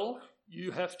 well,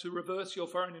 you have to reverse your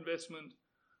foreign investment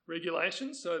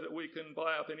regulations so that we can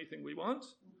buy up anything we want.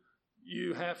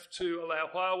 You have to allow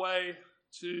Huawei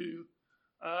to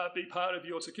be part of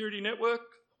your security network.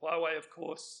 Huawei, of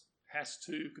course, has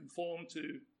to conform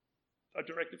to a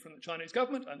directive from the Chinese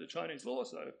government under Chinese law,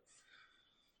 so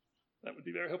that would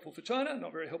be very helpful for China,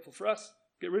 not very helpful for us.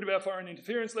 Get rid of our foreign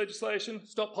interference legislation,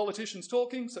 stop politicians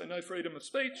talking, so no freedom of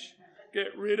speech.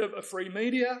 Get rid of a free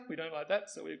media. We don't like that,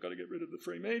 so we've got to get rid of the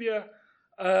free media.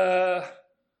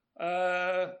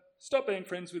 Stop being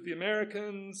friends with the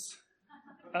Americans.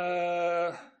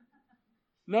 No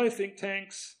think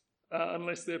tanks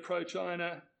unless they're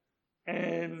pro-China.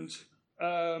 And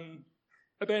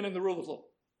abandon the rule of law.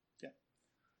 Yeah.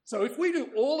 So if we do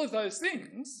all of those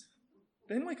things,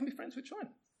 then we can be friends with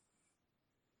China.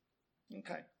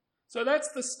 Okay. So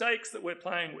that's the stakes that we're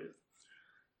playing with.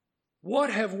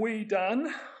 What have we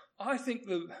done? I think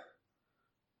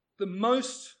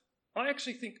I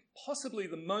actually think possibly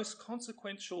the most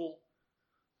consequential,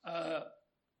 the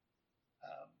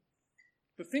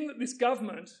thing that this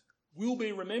government will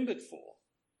be remembered for.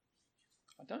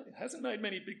 It hasn't made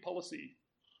many big policy,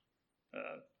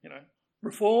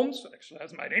 reforms. Actually, it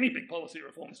hasn't made any big policy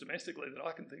reforms domestically that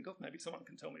I can think of. Maybe someone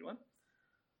can tell me one.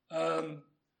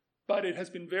 But it has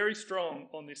been very strong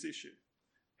on this issue.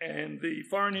 And the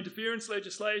foreign interference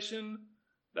legislation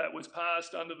that was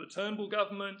passed under the Turnbull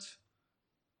government,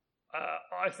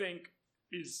 I think,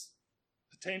 is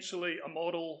potentially a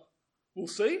model. We'll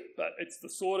see, but it's the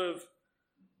sort of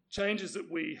changes that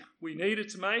we needed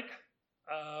to make.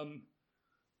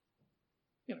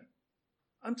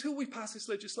 Until we pass this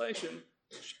legislation,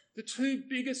 the two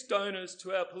biggest donors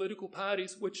to our political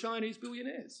parties were Chinese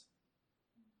billionaires,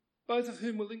 both of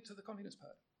whom were linked to the Communist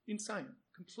Party. Insane,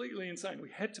 completely insane. We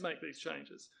had to make these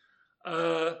changes.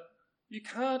 You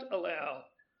can't allow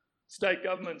state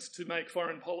governments to make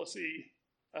foreign policy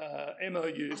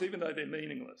MOUs, even though they're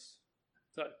meaningless.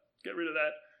 So get rid of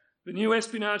that. The new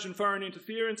Espionage and Foreign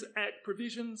Interference Act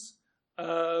provisions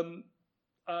are...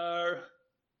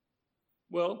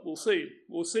 Well, we'll see.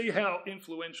 We'll see how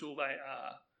influential they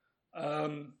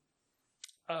are.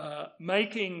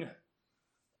 Making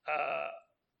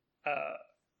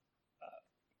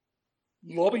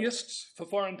lobbyists for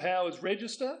foreign powers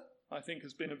register, I think,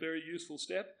 has been a very useful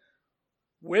step.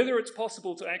 Whether it's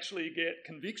possible to actually get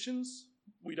convictions,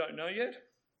 we don't know yet.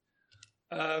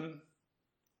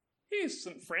 Here's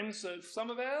some friends of some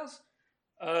of ours.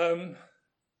 I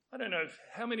don't know,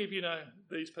 how many of you know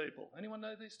these people? Anyone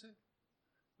know these two?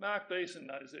 Mark Beeson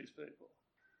knows these people.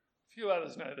 A few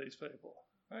others know these people.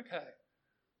 Okay.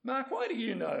 Mark, why do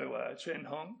you know Chen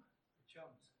Hong?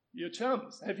 Chums. Your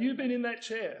chums. Have you been in that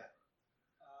chair?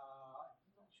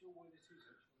 I'm not sure where this is.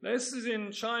 This is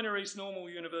in China East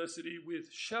Normal University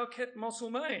with Shaukat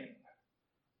Mosulmain,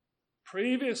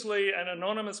 previously an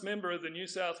anonymous member of the New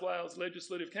South Wales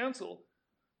Legislative Council,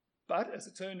 but as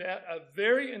it turned out, a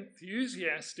very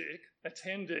enthusiastic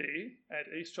attendee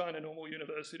at East China Normal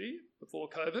University before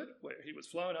COVID, where he was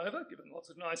flown over, given lots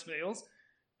of nice meals,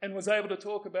 and was able to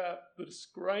talk about the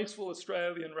disgraceful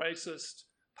Australian racist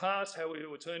past, how we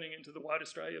were turning into the white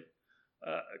Australia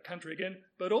country again,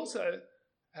 but also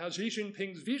how Xi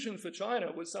Jinping's vision for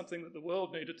China was something that the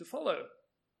world needed to follow.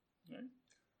 You know?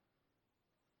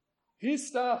 His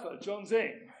staffer, John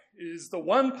Zeng, is the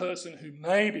one person who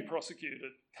may be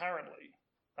prosecuted currently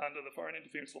under the foreign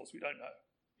interference laws. We don't know.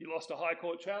 He lost a High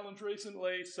Court challenge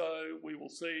recently, so we will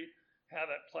see how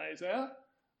that plays out.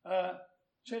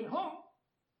 Chen Hong,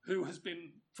 who has been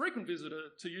a frequent visitor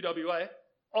to UWA,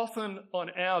 often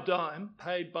on our dime,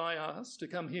 paid by us to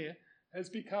come here, has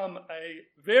become a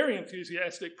very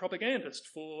enthusiastic propagandist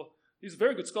for... He's a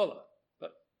very good scholar,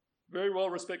 but very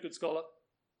well-respected scholar,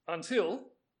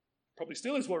 until... probably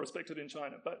still is well-respected in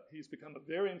China, but he's become a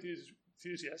very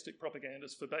enthusiastic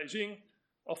propagandist for Beijing,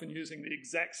 often using the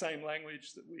exact same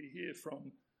language that we hear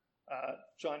from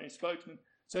Chinese spokesmen.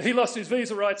 So he lost his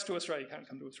visa rights to Australia. He can't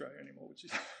come to Australia anymore, which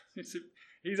is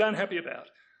he's unhappy about.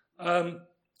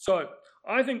 So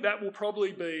I think that will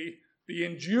probably be the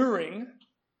enduring,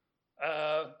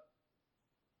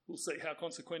 we'll see how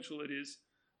consequential it is,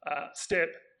 step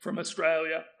from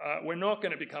Australia. We're not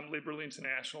going to become liberal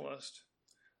internationalist.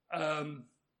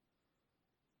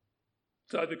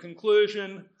 So the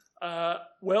conclusion,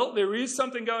 well, there is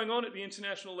something going on at the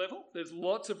international level. There's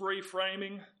lots of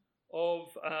reframing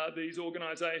of these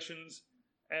organisations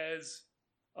as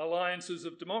alliances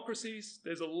of democracies.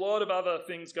 There's a lot of other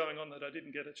things going on that I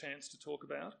didn't get a chance to talk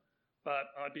about, but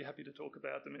I'd be happy to talk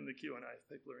about them in the Q&A if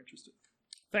people are interested.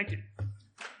 Thank you.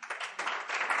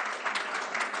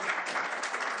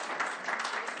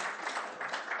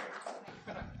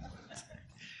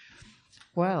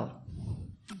 Well,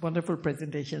 wonderful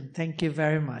presentation. Thank you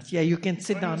very much. Yeah, you can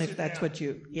sit down if that's what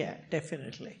you... Yeah,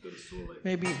 definitely.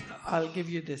 Maybe I'll give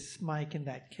you this mic in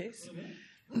that case.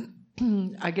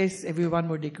 I guess everyone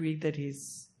would agree that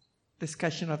his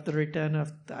discussion of the return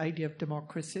of the idea of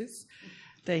democracies,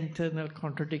 the internal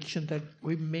contradiction that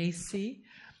we may see,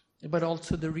 but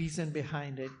also the reason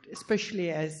behind it,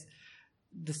 especially as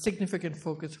the significant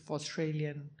focus of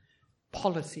Australian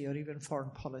policy or even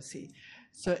foreign policy.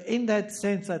 So in that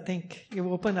sense, I think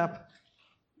you've opened up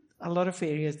a lot of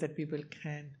areas that people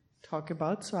can talk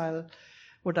about. So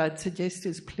what I'd suggest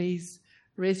is please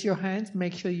raise your hands,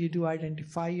 make sure you do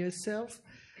identify yourself,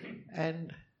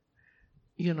 and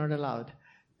you're not allowed.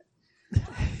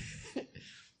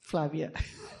 Flavia,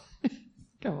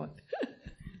 come on.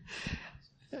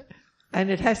 And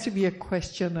it has to be a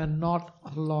question and not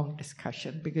a long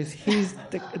discussion, because he's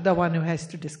the one who has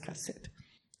to discuss it.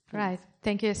 Right.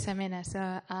 Thank you, Samina. So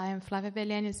I'm Flavia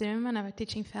Belliani-Zoom, and I'm a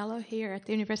teaching fellow here at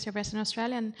the University of Western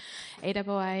Australia and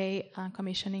AIA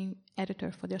commissioning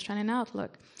editor for the Australian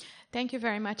Outlook. Thank you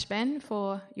very much, Ben,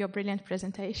 for your brilliant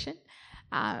presentation.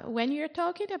 When you're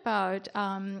talking about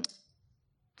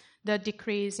the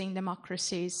decreasing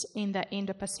democracies in the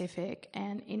Indo-Pacific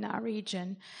and in our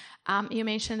region, you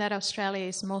mentioned that Australia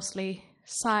is mostly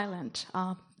silent,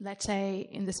 let's say,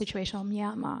 in the situation of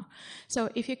Myanmar. So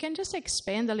if you can just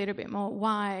expand a little bit more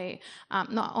why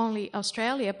not only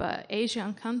Australia but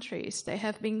Asian countries, they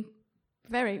have been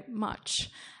very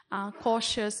much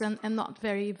cautious and not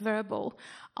very verbal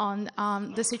on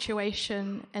the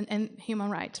situation and human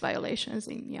rights violations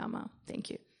in Myanmar. Thank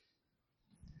you.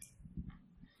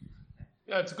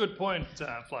 Yeah, it's a good point,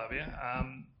 Flavia.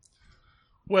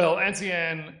 Well,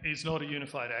 ASEAN is not a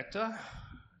unified actor.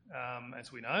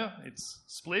 As we know, it's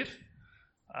split.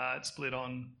 It's split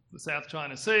on the South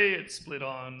China Sea, it's split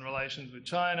on relations with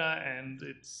China, and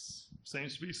it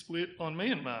seems to be split on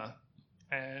Myanmar.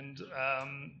 And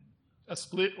a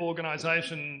split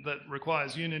organisation that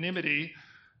requires unanimity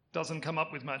doesn't come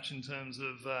up with much in terms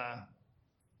of,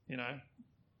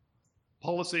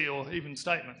 policy or even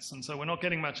statements. And so we're not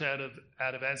getting much out of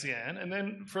ASEAN. And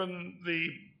then from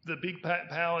the big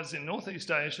powers in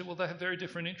Northeast Asia, well, they have very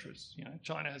different interests. You know,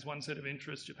 China has one set of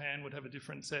interests, Japan would have a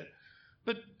different set.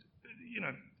 But,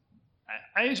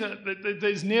 Asia,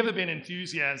 there's never been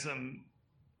enthusiasm.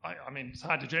 I mean, it's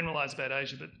hard to generalise about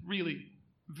Asia, but really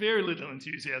very little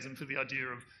enthusiasm for the idea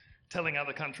of telling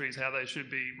other countries how they should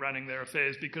be running their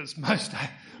affairs, because most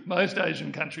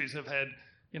Asian countries have had,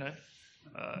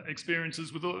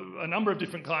 experiences with a number of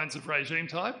different kinds of regime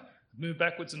type, move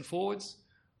backwards and forwards.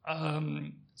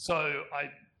 So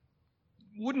I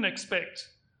wouldn't expect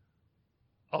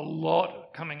a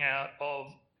lot coming out of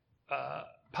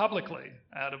publicly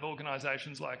out of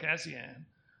organisations like ASEAN.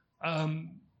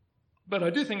 But I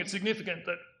do think it's significant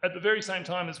that at the very same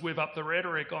time as we've upped the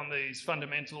rhetoric on these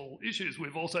fundamental issues,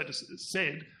 we've also just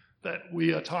said that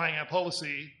we are tying our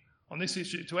policy on this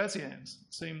issue to ASEAN's.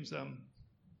 It seems,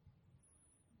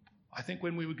 I think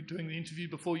when we were doing the interview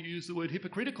before, you used the word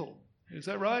hypocritical. Is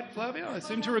that right, Flavia? I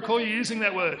seem to recall you using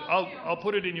that word. I'll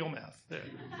put it in your mouth. There.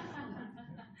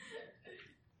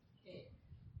 Okay.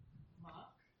 Mark?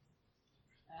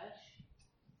 Ash?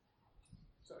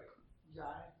 Sorry. Zai?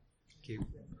 Thank you.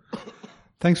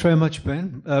 Thanks very much,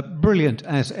 Ben. Brilliant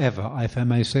as ever, if I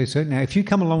may say so. Now, if you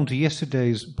come along to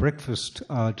yesterday's breakfast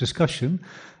discussion,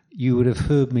 you would have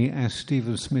heard me ask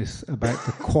Stephen Smith about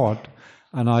the Quad,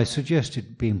 and I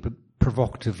suggested, being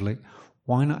provocatively,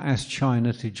 why not ask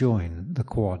China to join the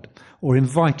Quad or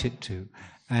invite it to?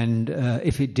 And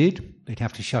if it did, they'd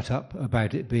have to shut up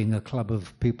about it being a club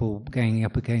of people ganging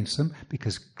up against them,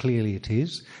 because clearly it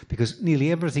is, because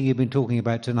nearly everything you've been talking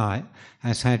about tonight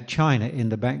has had China in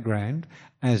the background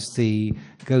as the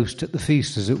ghost at the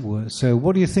feast, as it were. So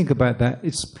what do you think about that?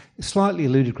 It's a slightly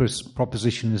ludicrous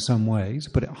proposition in some ways,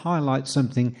 but it highlights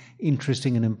something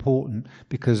interesting and important,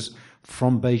 because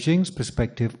from Beijing's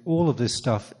perspective, all of this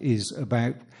stuff is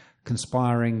about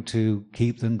conspiring to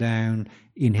keep them down,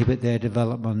 inhibit their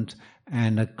development,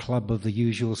 and a club of the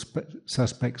usual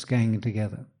suspects ganging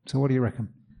together. So what do you reckon?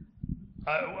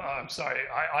 I'm sorry,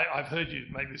 I've heard you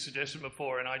make this suggestion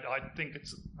before, and I think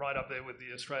it's right up there with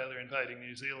the Australia invading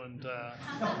New Zealand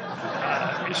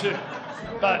issue.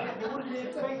 But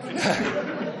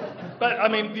I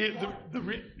mean,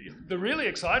 the really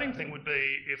exciting thing would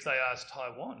be if they asked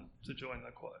Taiwan to join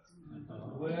the Quad.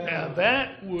 Now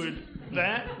that would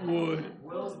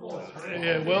World War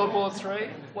III.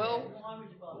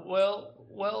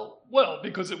 Well,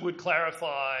 because it would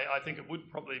clarify. I think it would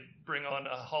probably bring on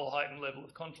a whole heightened level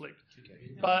of conflict.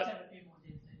 But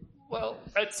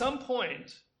at some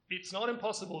point, it's not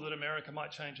impossible that America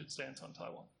might change its stance on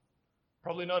Taiwan.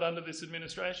 Probably not under this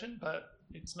administration, but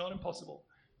it's not impossible.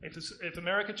 If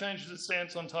America changes its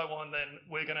stance on Taiwan, then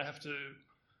we're going to have to,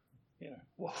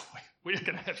 we're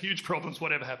going to have huge problems,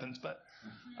 whatever happens. But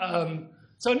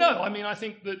so no, I mean, I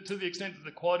think that to the extent that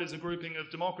the Quad is a grouping of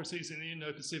democracies in the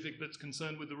Indo-Pacific that's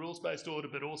concerned with the rules-based order,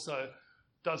 but also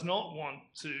does not want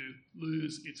to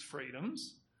lose its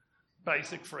freedoms,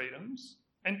 basic freedoms,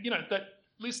 and that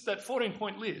list, that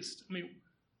 14-point list. I mean,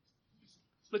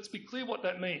 let's be clear what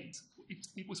that means.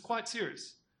 It was quite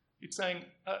serious. It's saying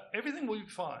everything will be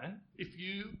fine if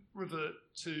you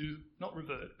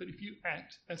if you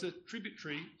act as a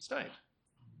tributary state.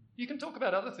 You can talk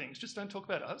about other things, just don't talk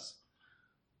about us.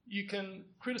 You can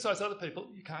criticise other people,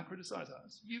 you can't criticise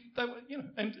us.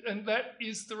 And that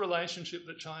is the relationship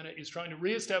that China is trying to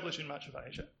re-establish in much of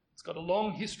Asia. It's got a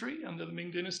long history under the Ming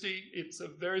Dynasty. It's a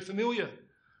very familiar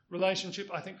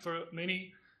relationship. I think for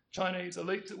many Chinese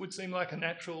elites it would seem like a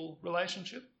natural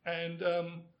relationship, and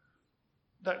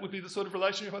that would be the sort of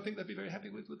relationship I think they'd be very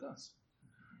happy with us.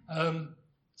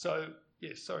 So,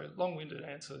 yes, sorry, long-winded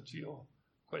answer to your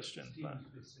question.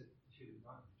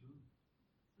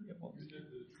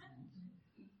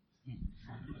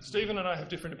 Stephen and I have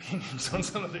different opinions on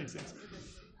some of these things.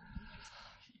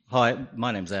 Hi,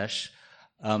 my name's Ash.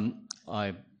 I'm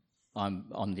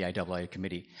on the AAA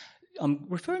committee. I'm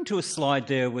referring to a slide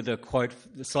there with a quote.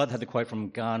 The slide had the quote from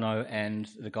Garno and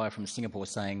the guy from Singapore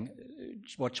saying,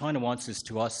 what China wants is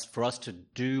for us to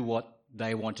do what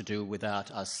they want to do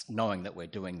without us knowing that we're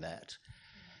doing that.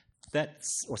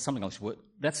 That's, or something else.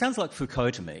 That sounds like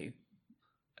Foucault to me,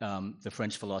 the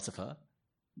French philosopher.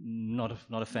 Not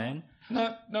a fan?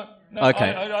 No.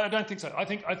 Okay. I don't think so. I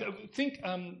think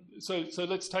so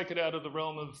let's take it out of the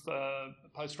realm of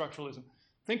post-structuralism.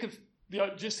 Think of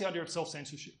just the idea of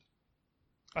self-censorship.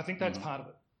 I think that's part of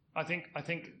it. I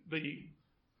think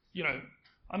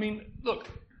look,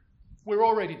 we're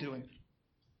already doing it.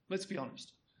 Let's be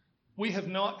honest. We have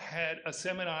not had a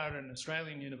seminar at an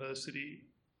Australian university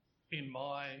in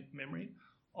my memory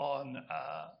on,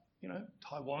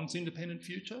 Taiwan's independent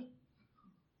future.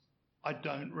 I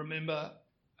don't remember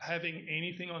having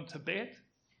anything on Tibet.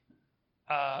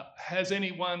 Has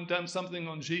anyone done something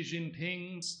on Xi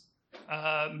Jinping's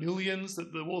millions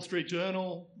that the Wall Street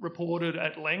Journal reported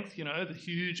at length, the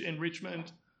huge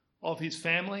enrichment of his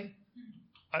family?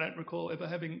 I don't recall ever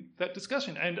having that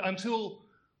discussion. And until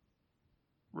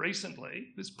recently,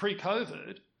 this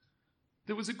pre-COVID,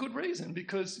 there was a good reason,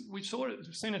 because we've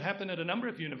seen it happen at a number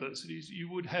of universities.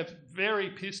 You would have very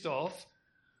pissed off,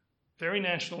 very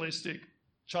nationalistic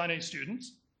Chinese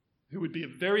students who would be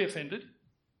very offended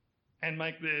and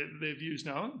make their views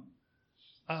known.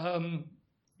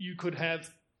 You could have,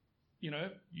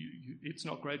 it's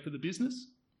not great for the business.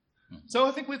 So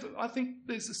I think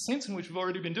there's a sense in which we've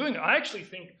already been doing it. I actually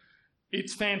think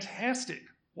it's fantastic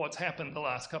what's happened the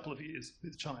last couple of years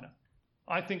with China.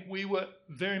 I think we were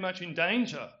very much in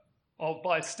danger of,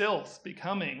 by stealth,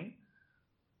 becoming,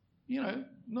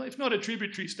 if not a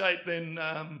tributary state, then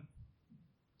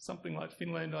something like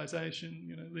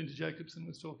Finlandisation, Linda Jacobson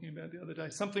was talking about the other day,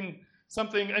 something,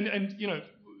 and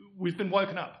we've been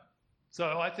woken up.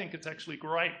 So I think it's actually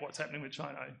great what's happening with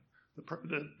China.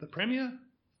 The Premier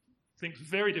thinks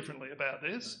very differently about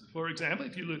this. For example,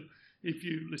 if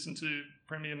you listen to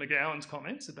Premier McGowan's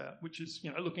comments about, which is,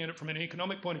 looking at it from an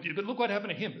economic point of view, but look what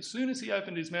happened to him. As soon as he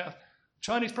opened his mouth,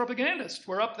 Chinese propagandists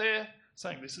were up there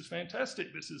saying, this is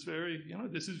fantastic, this is very,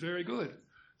 this is very good.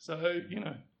 So,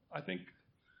 I think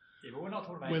but we're not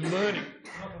talking about we're learning.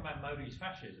 We're not talking about Modi's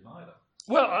fascism either.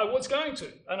 Well, I was going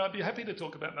to, and I'd be happy to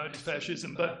talk about Modi's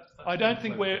fascism, but I don't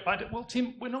think well,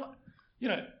 Tim, we're not,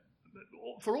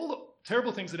 for all the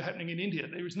terrible things that are happening in India,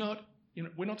 there is not,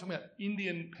 we're not talking about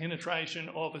Indian penetration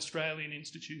of Australian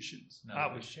institutions.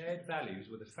 No, we shared values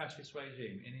with a fascist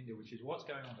regime in India, which is what's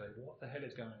going on there. What the hell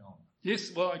is going on?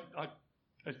 Yes, well, I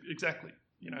exactly.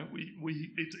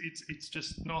 It's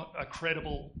just not a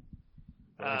credible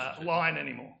line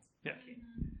anymore. Yeah.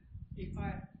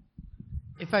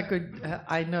 If I could,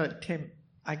 I know, Tim,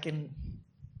 I'll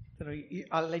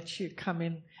let you come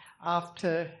in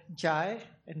after Jai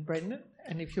and Brendan,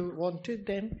 and if you want to,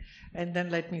 then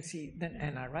let me see, then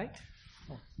Anna, right?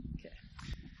 Oh, okay.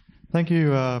 Thank you,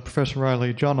 Professor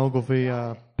Reilly. John Ogilvie,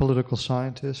 political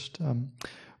scientist.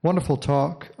 Wonderful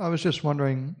talk. I was just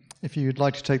wondering if you'd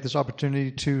like to take this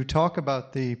opportunity to talk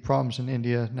about the problems in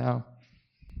India now.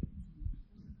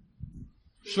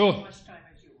 Sure.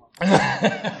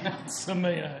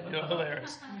 Samina, you're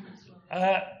hilarious.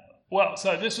 Well,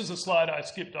 so this was a slide I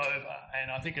skipped over,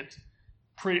 and I think it's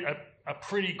a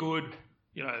pretty good,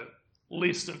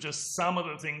 list of just some of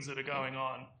the things that are going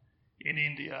on in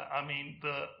India. I mean,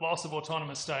 the loss of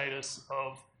autonomous status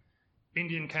of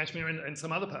Indian Kashmir and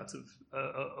some other parts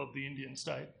of the Indian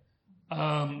state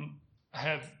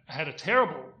have had a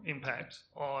terrible impact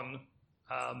on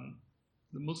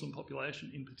the Muslim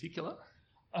population in particular.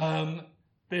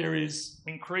 There is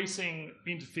increasing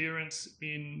interference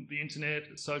in the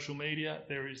internet, social media.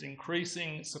 There is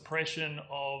increasing suppression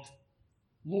of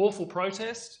lawful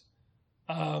protest.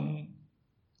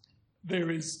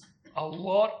 There is a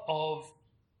lot of,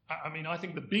 I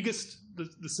think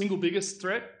the single biggest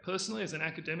threat, personally, as an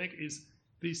academic, is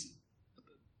this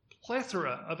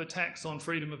plethora of attacks on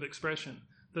freedom of expression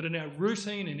that are now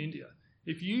routine in India.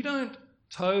 If you don't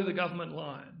toe the government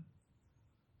line,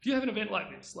 if you have an event like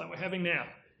this, like we're having now,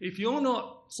 if you're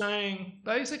not saying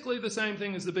basically the same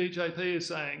thing as the BJP is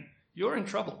saying, you're in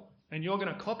trouble and you're going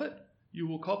to cop it. You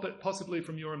will cop it possibly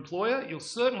from your employer. You'll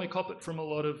certainly cop it from a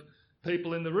lot of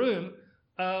people in the room.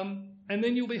 And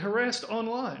then you'll be harassed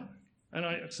online. And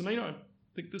Samina, I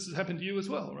think this has happened to you as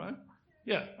well, right?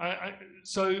 Yeah.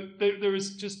 So there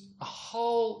is just a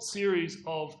whole series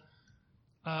of,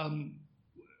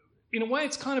 in a way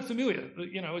it's kind of familiar.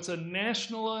 It's a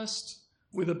nationalist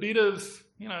with a bit of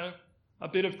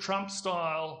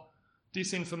Trump-style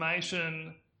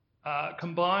disinformation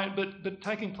combined, but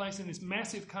taking place in this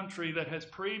massive country that has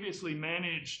previously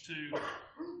managed to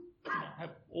have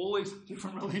all these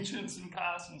different religions and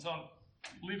castes and so on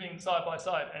living side by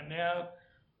side, and now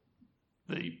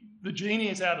the genie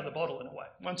is out of the bottle in a way.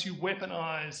 Once you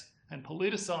weaponize and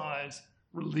politicize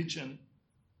religion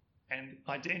and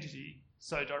identity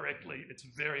so directly, it's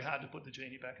very hard to put the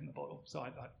genie back in the bottle. So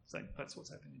I think that's what's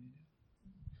happening in India.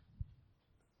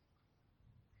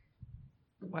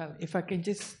 Well, if I can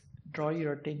just draw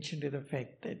your attention to the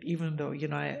fact that even though,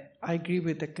 I agree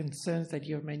with the concerns that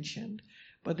you mentioned,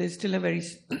 but there's still a very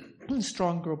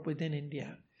strong group within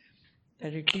India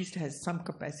that at least has some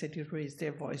capacity to raise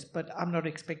their voice. But I'm not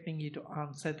expecting you to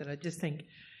answer that. I just think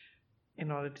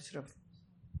in order to sort of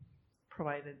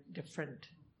provide a different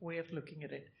way of looking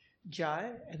at it, Jai,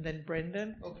 and then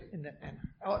Brendan, and then Anna.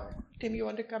 Oh, Tim, you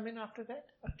want to come in after that?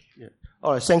 Okay. Yeah.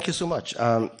 All right, thank you so much.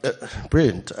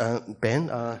 Brilliant. Ben,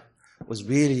 was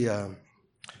really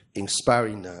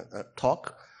inspiring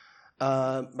talk.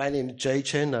 My name is Jay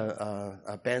Chen,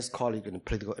 Ben's colleague in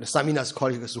political, Samina's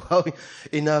colleague as well,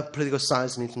 in political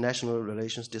science and international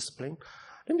relations discipline.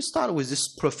 Let me start with this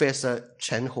Professor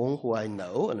Chen Hong, who I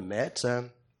know and met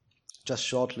just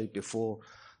shortly before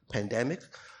pandemic.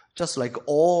 Just like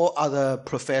all other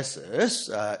professors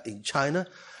in China,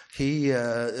 he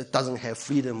doesn't have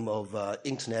freedom of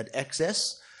internet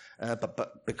access,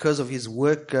 but because of his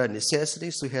work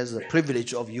necessities, he has the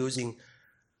privilege of using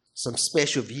some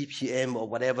special VPN or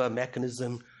whatever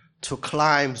mechanism to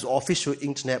climb the official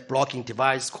internet blocking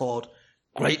device called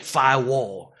Great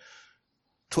Firewall.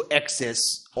 to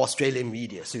access Australian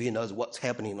media, so he knows what's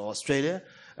happening in Australia.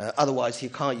 Otherwise, he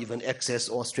can't even access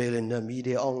Australian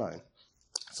media online.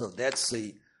 So that's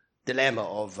the dilemma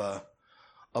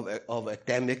of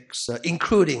academics,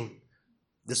 including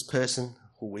this person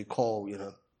who we call,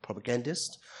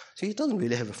 propagandist. So he doesn't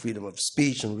really have a freedom of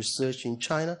speech and research in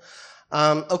China.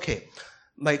 Okay,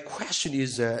 my question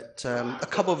is that a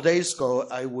couple of days ago,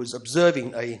 I was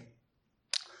observing a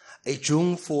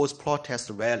June 4th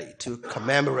protest rally to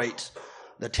commemorate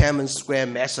the Tiananmen Square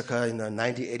massacre in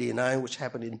 1989, which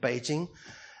happened in Beijing.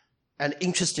 And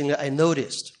interestingly, I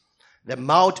noticed that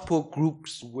multiple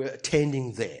groups were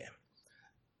attending there.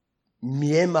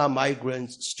 Myanmar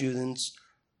migrant students,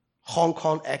 Hong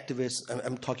Kong activists,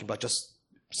 I'm talking about just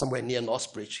somewhere near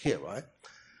Northbridge here, right?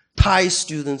 Thai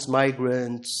students,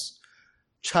 migrants,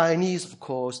 Chinese, of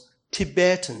course,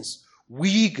 Tibetans,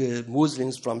 Uyghur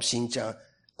Muslims from Xinjiang,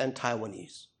 and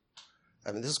Taiwanese.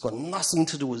 I mean, this has got nothing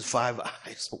to do with Five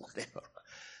Eyes or whatever.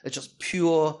 It's just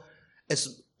pure,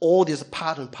 it's all this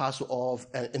part and parcel of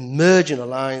an emerging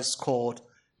alliance called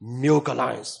Milk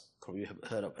Alliance. Probably you have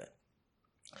heard of it.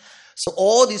 So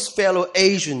all these fellow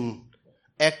Asian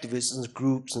activists and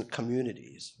groups and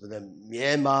communities, whether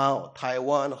Myanmar, or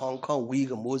Taiwan, Hong Kong,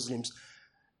 Uyghur Muslims,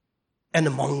 and the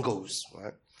Mongols,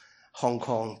 right? Hong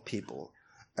Kong people,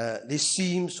 they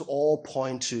seem to all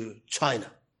point to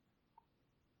China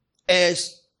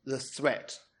as the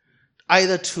threat,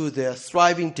 either to their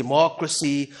thriving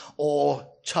democracy or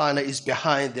China is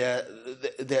behind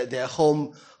their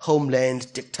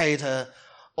homeland dictator,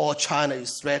 or China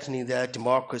is threatening their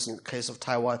democracy in the case of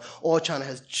Taiwan, or China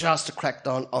has just cracked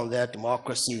down on their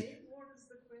democracy. What is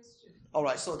the question? All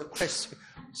right, so the question,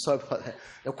 sorry about that.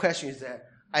 The question is that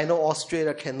I know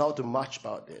Australia cannot do much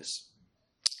about this,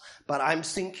 but I'm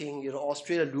thinking,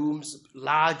 Australia looms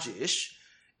largish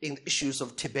in issues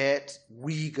of Tibet,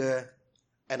 Uyghur,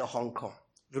 and Hong Kong.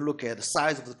 If you look at the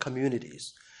size of the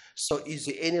communities. So is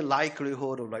there any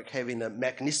likelihood of having a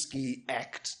Magnitsky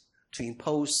Act to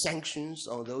impose sanctions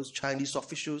on those Chinese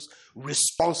officials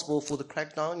responsible for the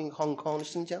crackdown in Hong Kong and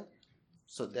Xinjiang?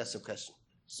 So that's the question.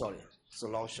 Sorry, it's a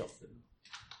long shot.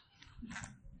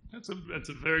 That's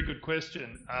a very good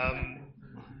question.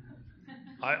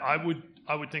 I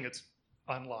would think it's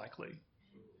unlikely,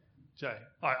 Jay.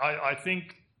 I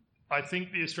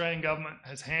think the Australian government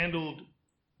has handled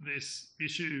this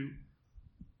issue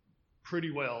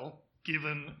pretty well,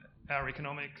 given our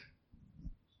economic,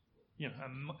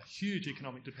 a huge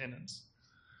economic dependence.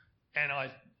 And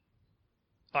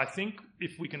I think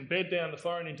if we can bed down the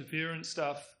foreign interference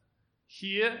stuff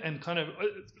here and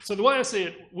so the way I see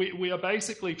it, we are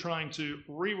basically trying to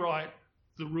rewrite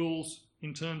the rules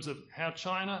in terms of how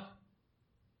China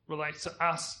relates to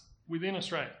us within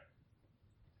Australia.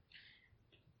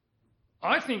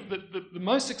 I think that the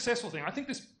most successful thing, I think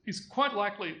this is quite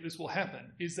likely this will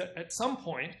happen, is that at some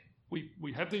point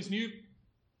we have these new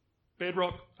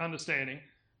bedrock understanding.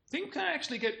 Things can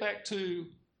actually get back to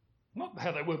not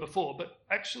how they were before, but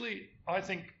actually I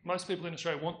think most people in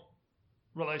Australia want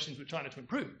relations with China to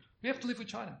improve. We have to live with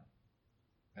China.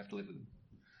 We have to live with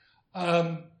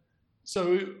them.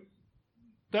 So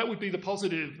that would be the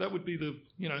positive, that would be the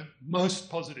most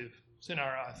positive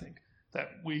scenario, I think, that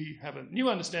we have a new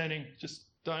understanding, just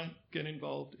don't get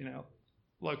involved in our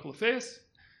local affairs,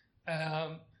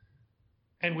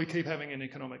 and we keep having an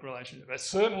economic relationship. That's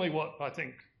certainly what I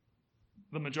think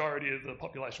the majority of the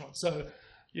population wants. So,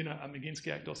 a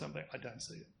Magnitsky Act or something, I don't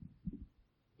see it.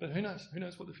 But who knows? Who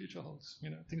knows what the future holds?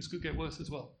 Things could get worse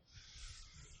as well.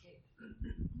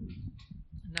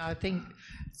 Now, I think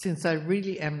since I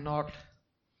really am not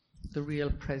the real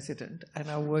president,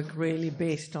 and I work really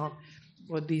based on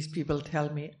what these people tell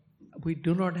me, we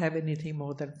do not have anything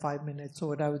more than 5 minutes. So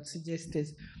what I would suggest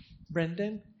is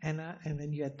Brendan, Anna, and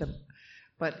then you had them.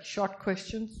 But short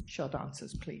questions, short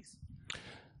answers, please.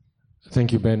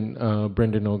 Thank you, Ben.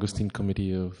 Brendan Augustine,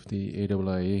 Committee of the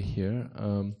AIIA here.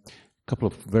 Couple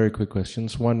of very quick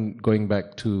questions. One, going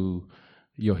back to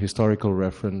your historical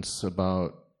reference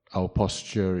about our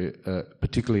posture,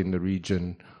 particularly in the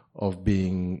region, of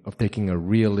taking a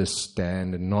realist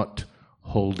stand and not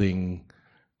holding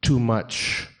too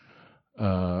much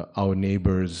our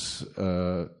neighbors,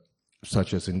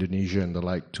 such as Indonesia and the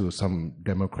like, to some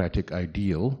democratic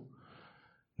ideal.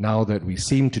 Now that we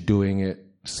seem to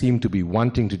be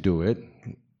wanting to do it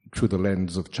through the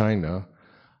lens of China,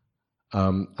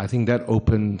 I think that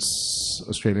opens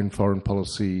Australian foreign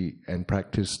policy and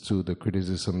practice to the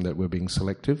criticism that we're being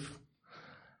selective.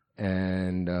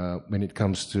 And when it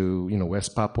comes to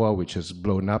West Papua, which has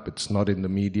blown up, it's not in the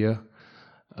media.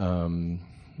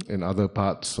 In other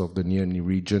parts of the Near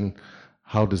region,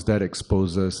 how does that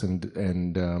expose us,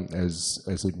 and as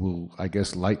it will, I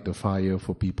guess, light the fire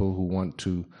for people who want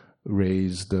to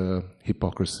raise the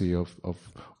hypocrisy of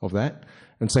that?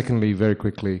 And secondly, very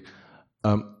quickly,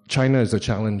 China is a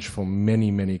challenge for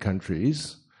many, many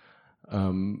countries.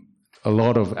 A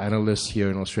lot of analysts here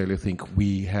in Australia think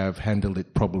we have handled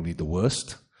it probably the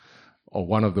worst, or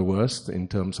one of the worst, in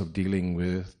terms of dealing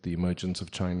with the emergence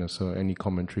of China. So any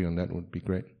commentary on that would be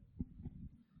great.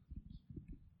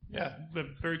 Yeah,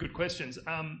 very good questions.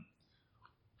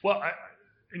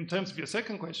 In terms of your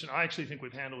second question, I actually think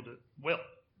we've handled it well.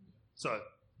 So,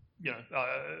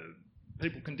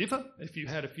 people can differ. If you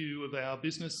had a few of our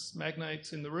business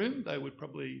magnates in the room, they would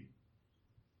probably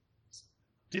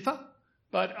differ.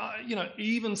 But,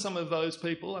 even some of those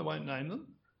people, I won't name them,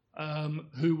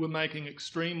 who were making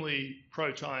extremely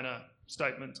pro-China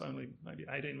statements only maybe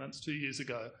 18 months, 2 years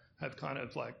ago, have kind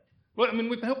of we've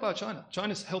been helped by China.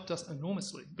 China's helped us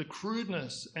enormously. The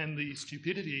crudeness and the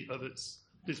stupidity of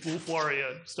this wolf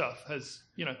warrior stuff has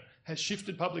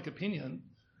shifted public opinion.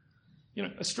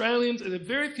 Australians, there are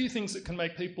very few things that can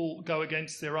make people go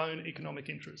against their own economic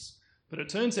interests. But it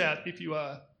turns out if you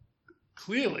are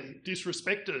clearly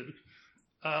disrespected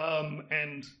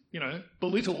and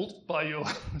belittled by your,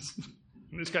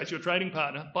 in this case, your trading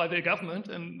partner, by their government,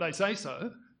 and they say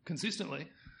so consistently,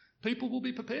 people will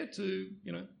be prepared to,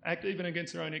 act even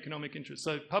against their own economic interests.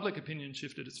 So public opinion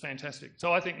shifted. It's fantastic.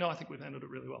 So I think we've handled it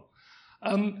really well.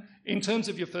 In terms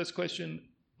of your first question,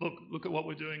 look at what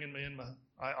we're doing in Myanmar.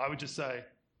 I would just say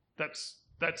that's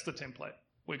the template.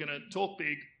 We're going to talk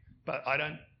big, but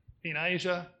in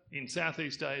Asia, in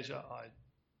Southeast Asia, I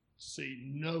see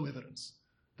no evidence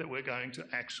that we're going to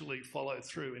actually follow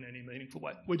through in any meaningful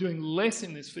way. We're doing less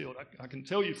in this field. I can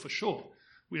tell you for sure.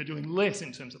 We are doing less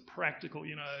in terms of practical,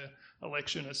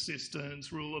 election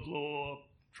assistance, rule of law,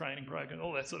 training program,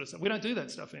 all that sort of stuff. We don't do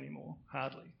that stuff anymore,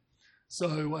 hardly. So,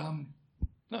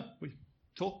 no, we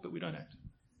talk, but we don't act.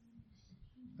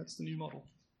 That's the new model.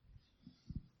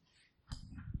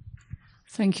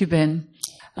 Thank you, Ben.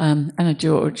 Anna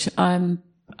George, I'm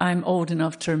old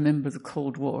enough to remember the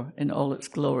Cold War in all its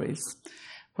glories,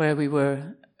 where we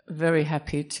were very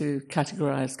happy to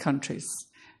categorise countries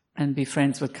and be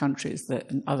friends with countries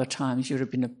that in other times you'd have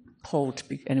been appalled to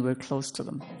be anywhere close to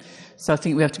them. So I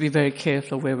think we have to be very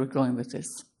careful where we're going with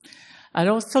this. I'd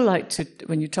also like to,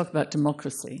 when you talk about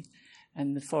democracy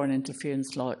and the foreign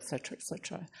interference law, etc.,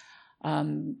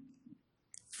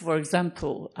 for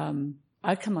example,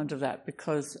 I come under that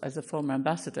because as a former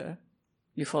ambassador,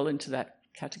 you fall into that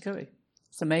category.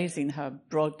 It's amazing how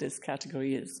broad this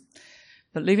category is.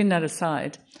 But leaving that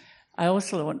aside, I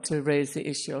also want to raise the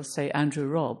issue of, say, Andrew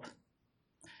Robb,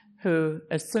 who,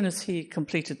 as soon as he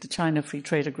completed the China Free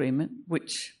Trade Agreement,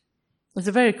 which was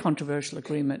a very controversial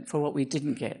agreement for what we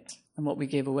didn't get and what we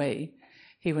gave away,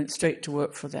 he went straight to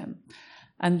work for them.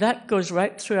 And that goes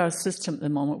right through our system at the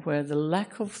moment, where the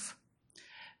lack of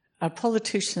our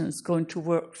politicians going to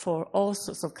work for all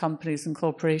sorts of companies and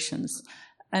corporations,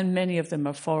 and many of them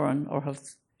are foreign or have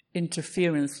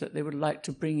interference that they would like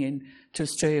to bring in to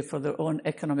Australia for their own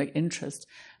economic interest.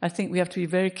 I think we have to be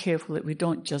very careful that we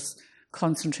don't just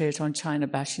concentrate on China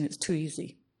bashing. It's too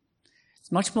easy. It's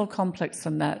much more complex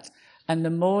than that. And the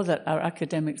more that our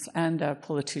academics and our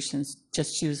politicians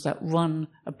just use that one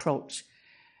approach,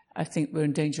 I think we're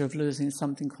in danger of losing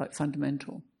something quite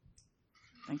fundamental.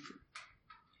 Thank you.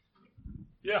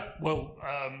 Yeah, well,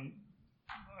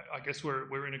 I guess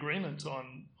we're in agreement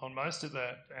on most of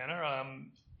that, Anna.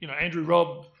 Andrew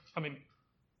Robb,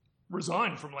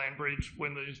 resigned from Landbridge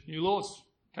when the new laws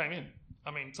came in.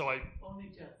 So I... Only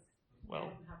just.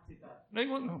 Well... Happy about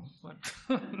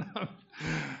it.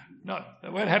 No, they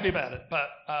weren't happy about it. But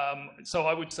so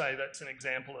I would say that's an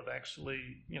example of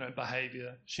actually,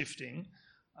 behaviour shifting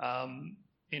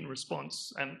in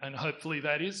response, and hopefully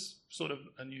that is sort of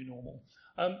a new normal.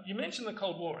 You mentioned the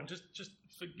Cold War, and just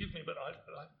forgive me, but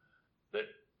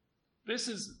this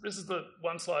is the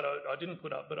one slide I didn't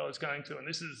put up, but I was going to, and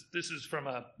this is from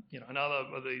another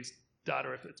of these data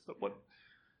efforts. But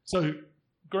so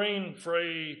green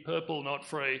free, purple not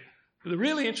free. The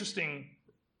really interesting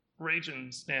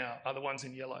regions now are the ones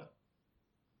in yellow.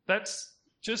 That's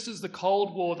just as the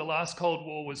Cold War, the last Cold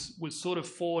War was sort of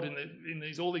fought in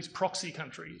all these proxy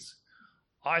countries.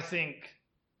 I think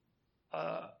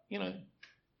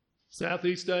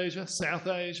Southeast Asia, South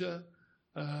Asia,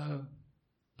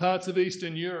 parts of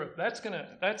Eastern Europe.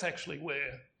 That's actually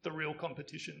where the real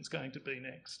competition is going to be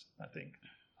next. I think,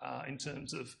 in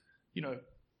terms of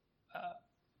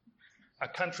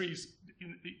countries.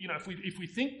 If we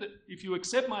think that, if you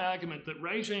accept my argument that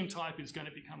regime type is going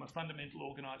to become a fundamental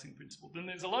organising principle, then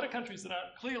there's a lot of countries that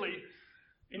are clearly,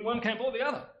 in one camp or the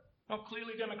other. Not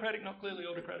clearly democratic, not clearly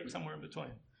autocratic, somewhere in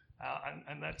between.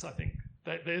 And that's, I think,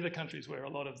 they're the countries where a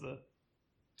lot of the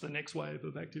next wave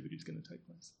of activity is going to take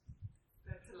place.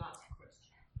 That's the last question.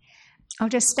 I'll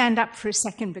just stand up for a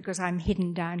second because I'm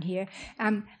hidden down here.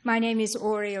 My name is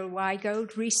Oriel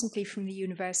Weigold, recently from the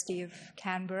University of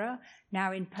Canberra,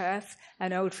 now in Perth,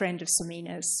 an old friend of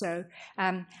Samina's. So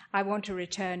I want to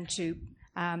return to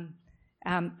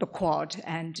the Quad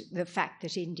and the fact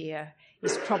that India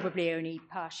is probably only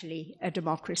partially a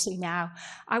democracy now.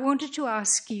 I wanted to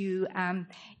ask you,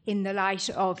 in the light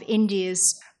of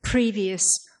India's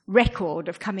previous record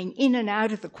of coming in and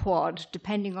out of the Quad,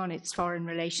 depending on its foreign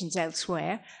relations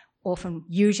elsewhere, often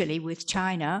usually with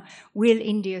China, will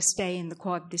India stay in the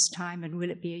Quad this time, and will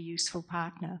it be a useful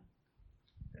partner?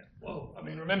 Yeah. Well, I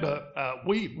mean, remember,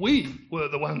 we were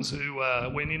the ones who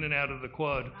went in and out of the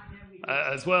Quad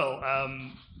as well.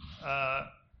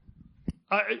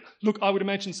 Look, I would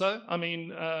imagine so. I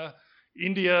mean,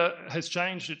 India has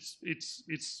changed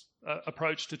its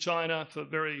approach to China for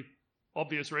very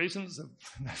obvious reasons.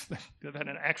 They've had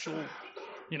an actual,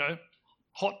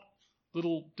 hot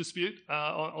little dispute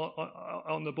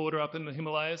on the border up in the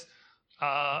Himalayas.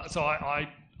 So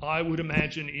I would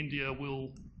imagine India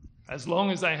will, as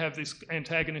long as they have this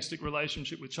antagonistic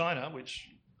relationship with China, which,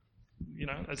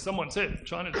 as someone said,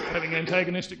 China's having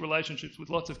antagonistic relationships with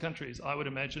lots of countries, I would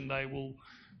imagine they will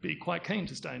be quite keen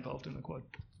to stay involved in the Quad.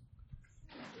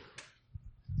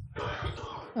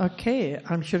 Okay,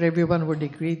 I'm sure everyone would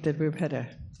agree that we've had a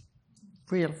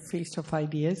real feast of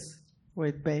ideas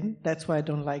with Ben. That's why I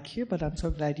don't like you, but I'm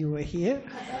so glad you were here.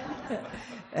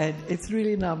 And it's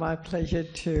really now my pleasure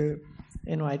to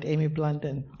invite Amy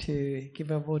Blunden to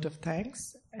give a vote of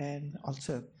thanks and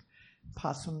also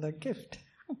pass on the gift.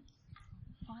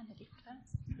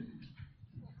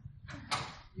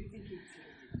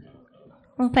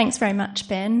 Well, thanks very much,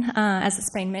 Ben. As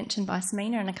it's been mentioned by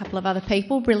Samina and a couple of other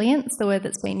people, brilliant's the word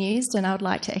that's been used, and I would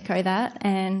like to echo that.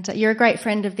 And you're a great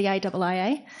friend of the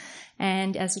AIIA,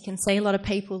 and as you can see, a lot of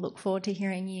people look forward to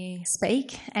hearing you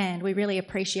speak, and we really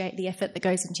appreciate the effort that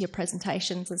goes into your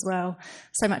presentations as well.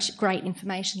 So much great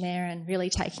information there, and really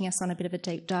taking us on a bit of a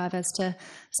deep dive as to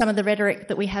some of the rhetoric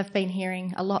that we have been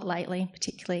hearing a lot lately,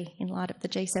 particularly in light of the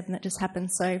G7 that just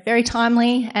happened. So very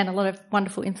timely and a lot of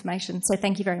wonderful information. So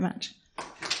thank you very much.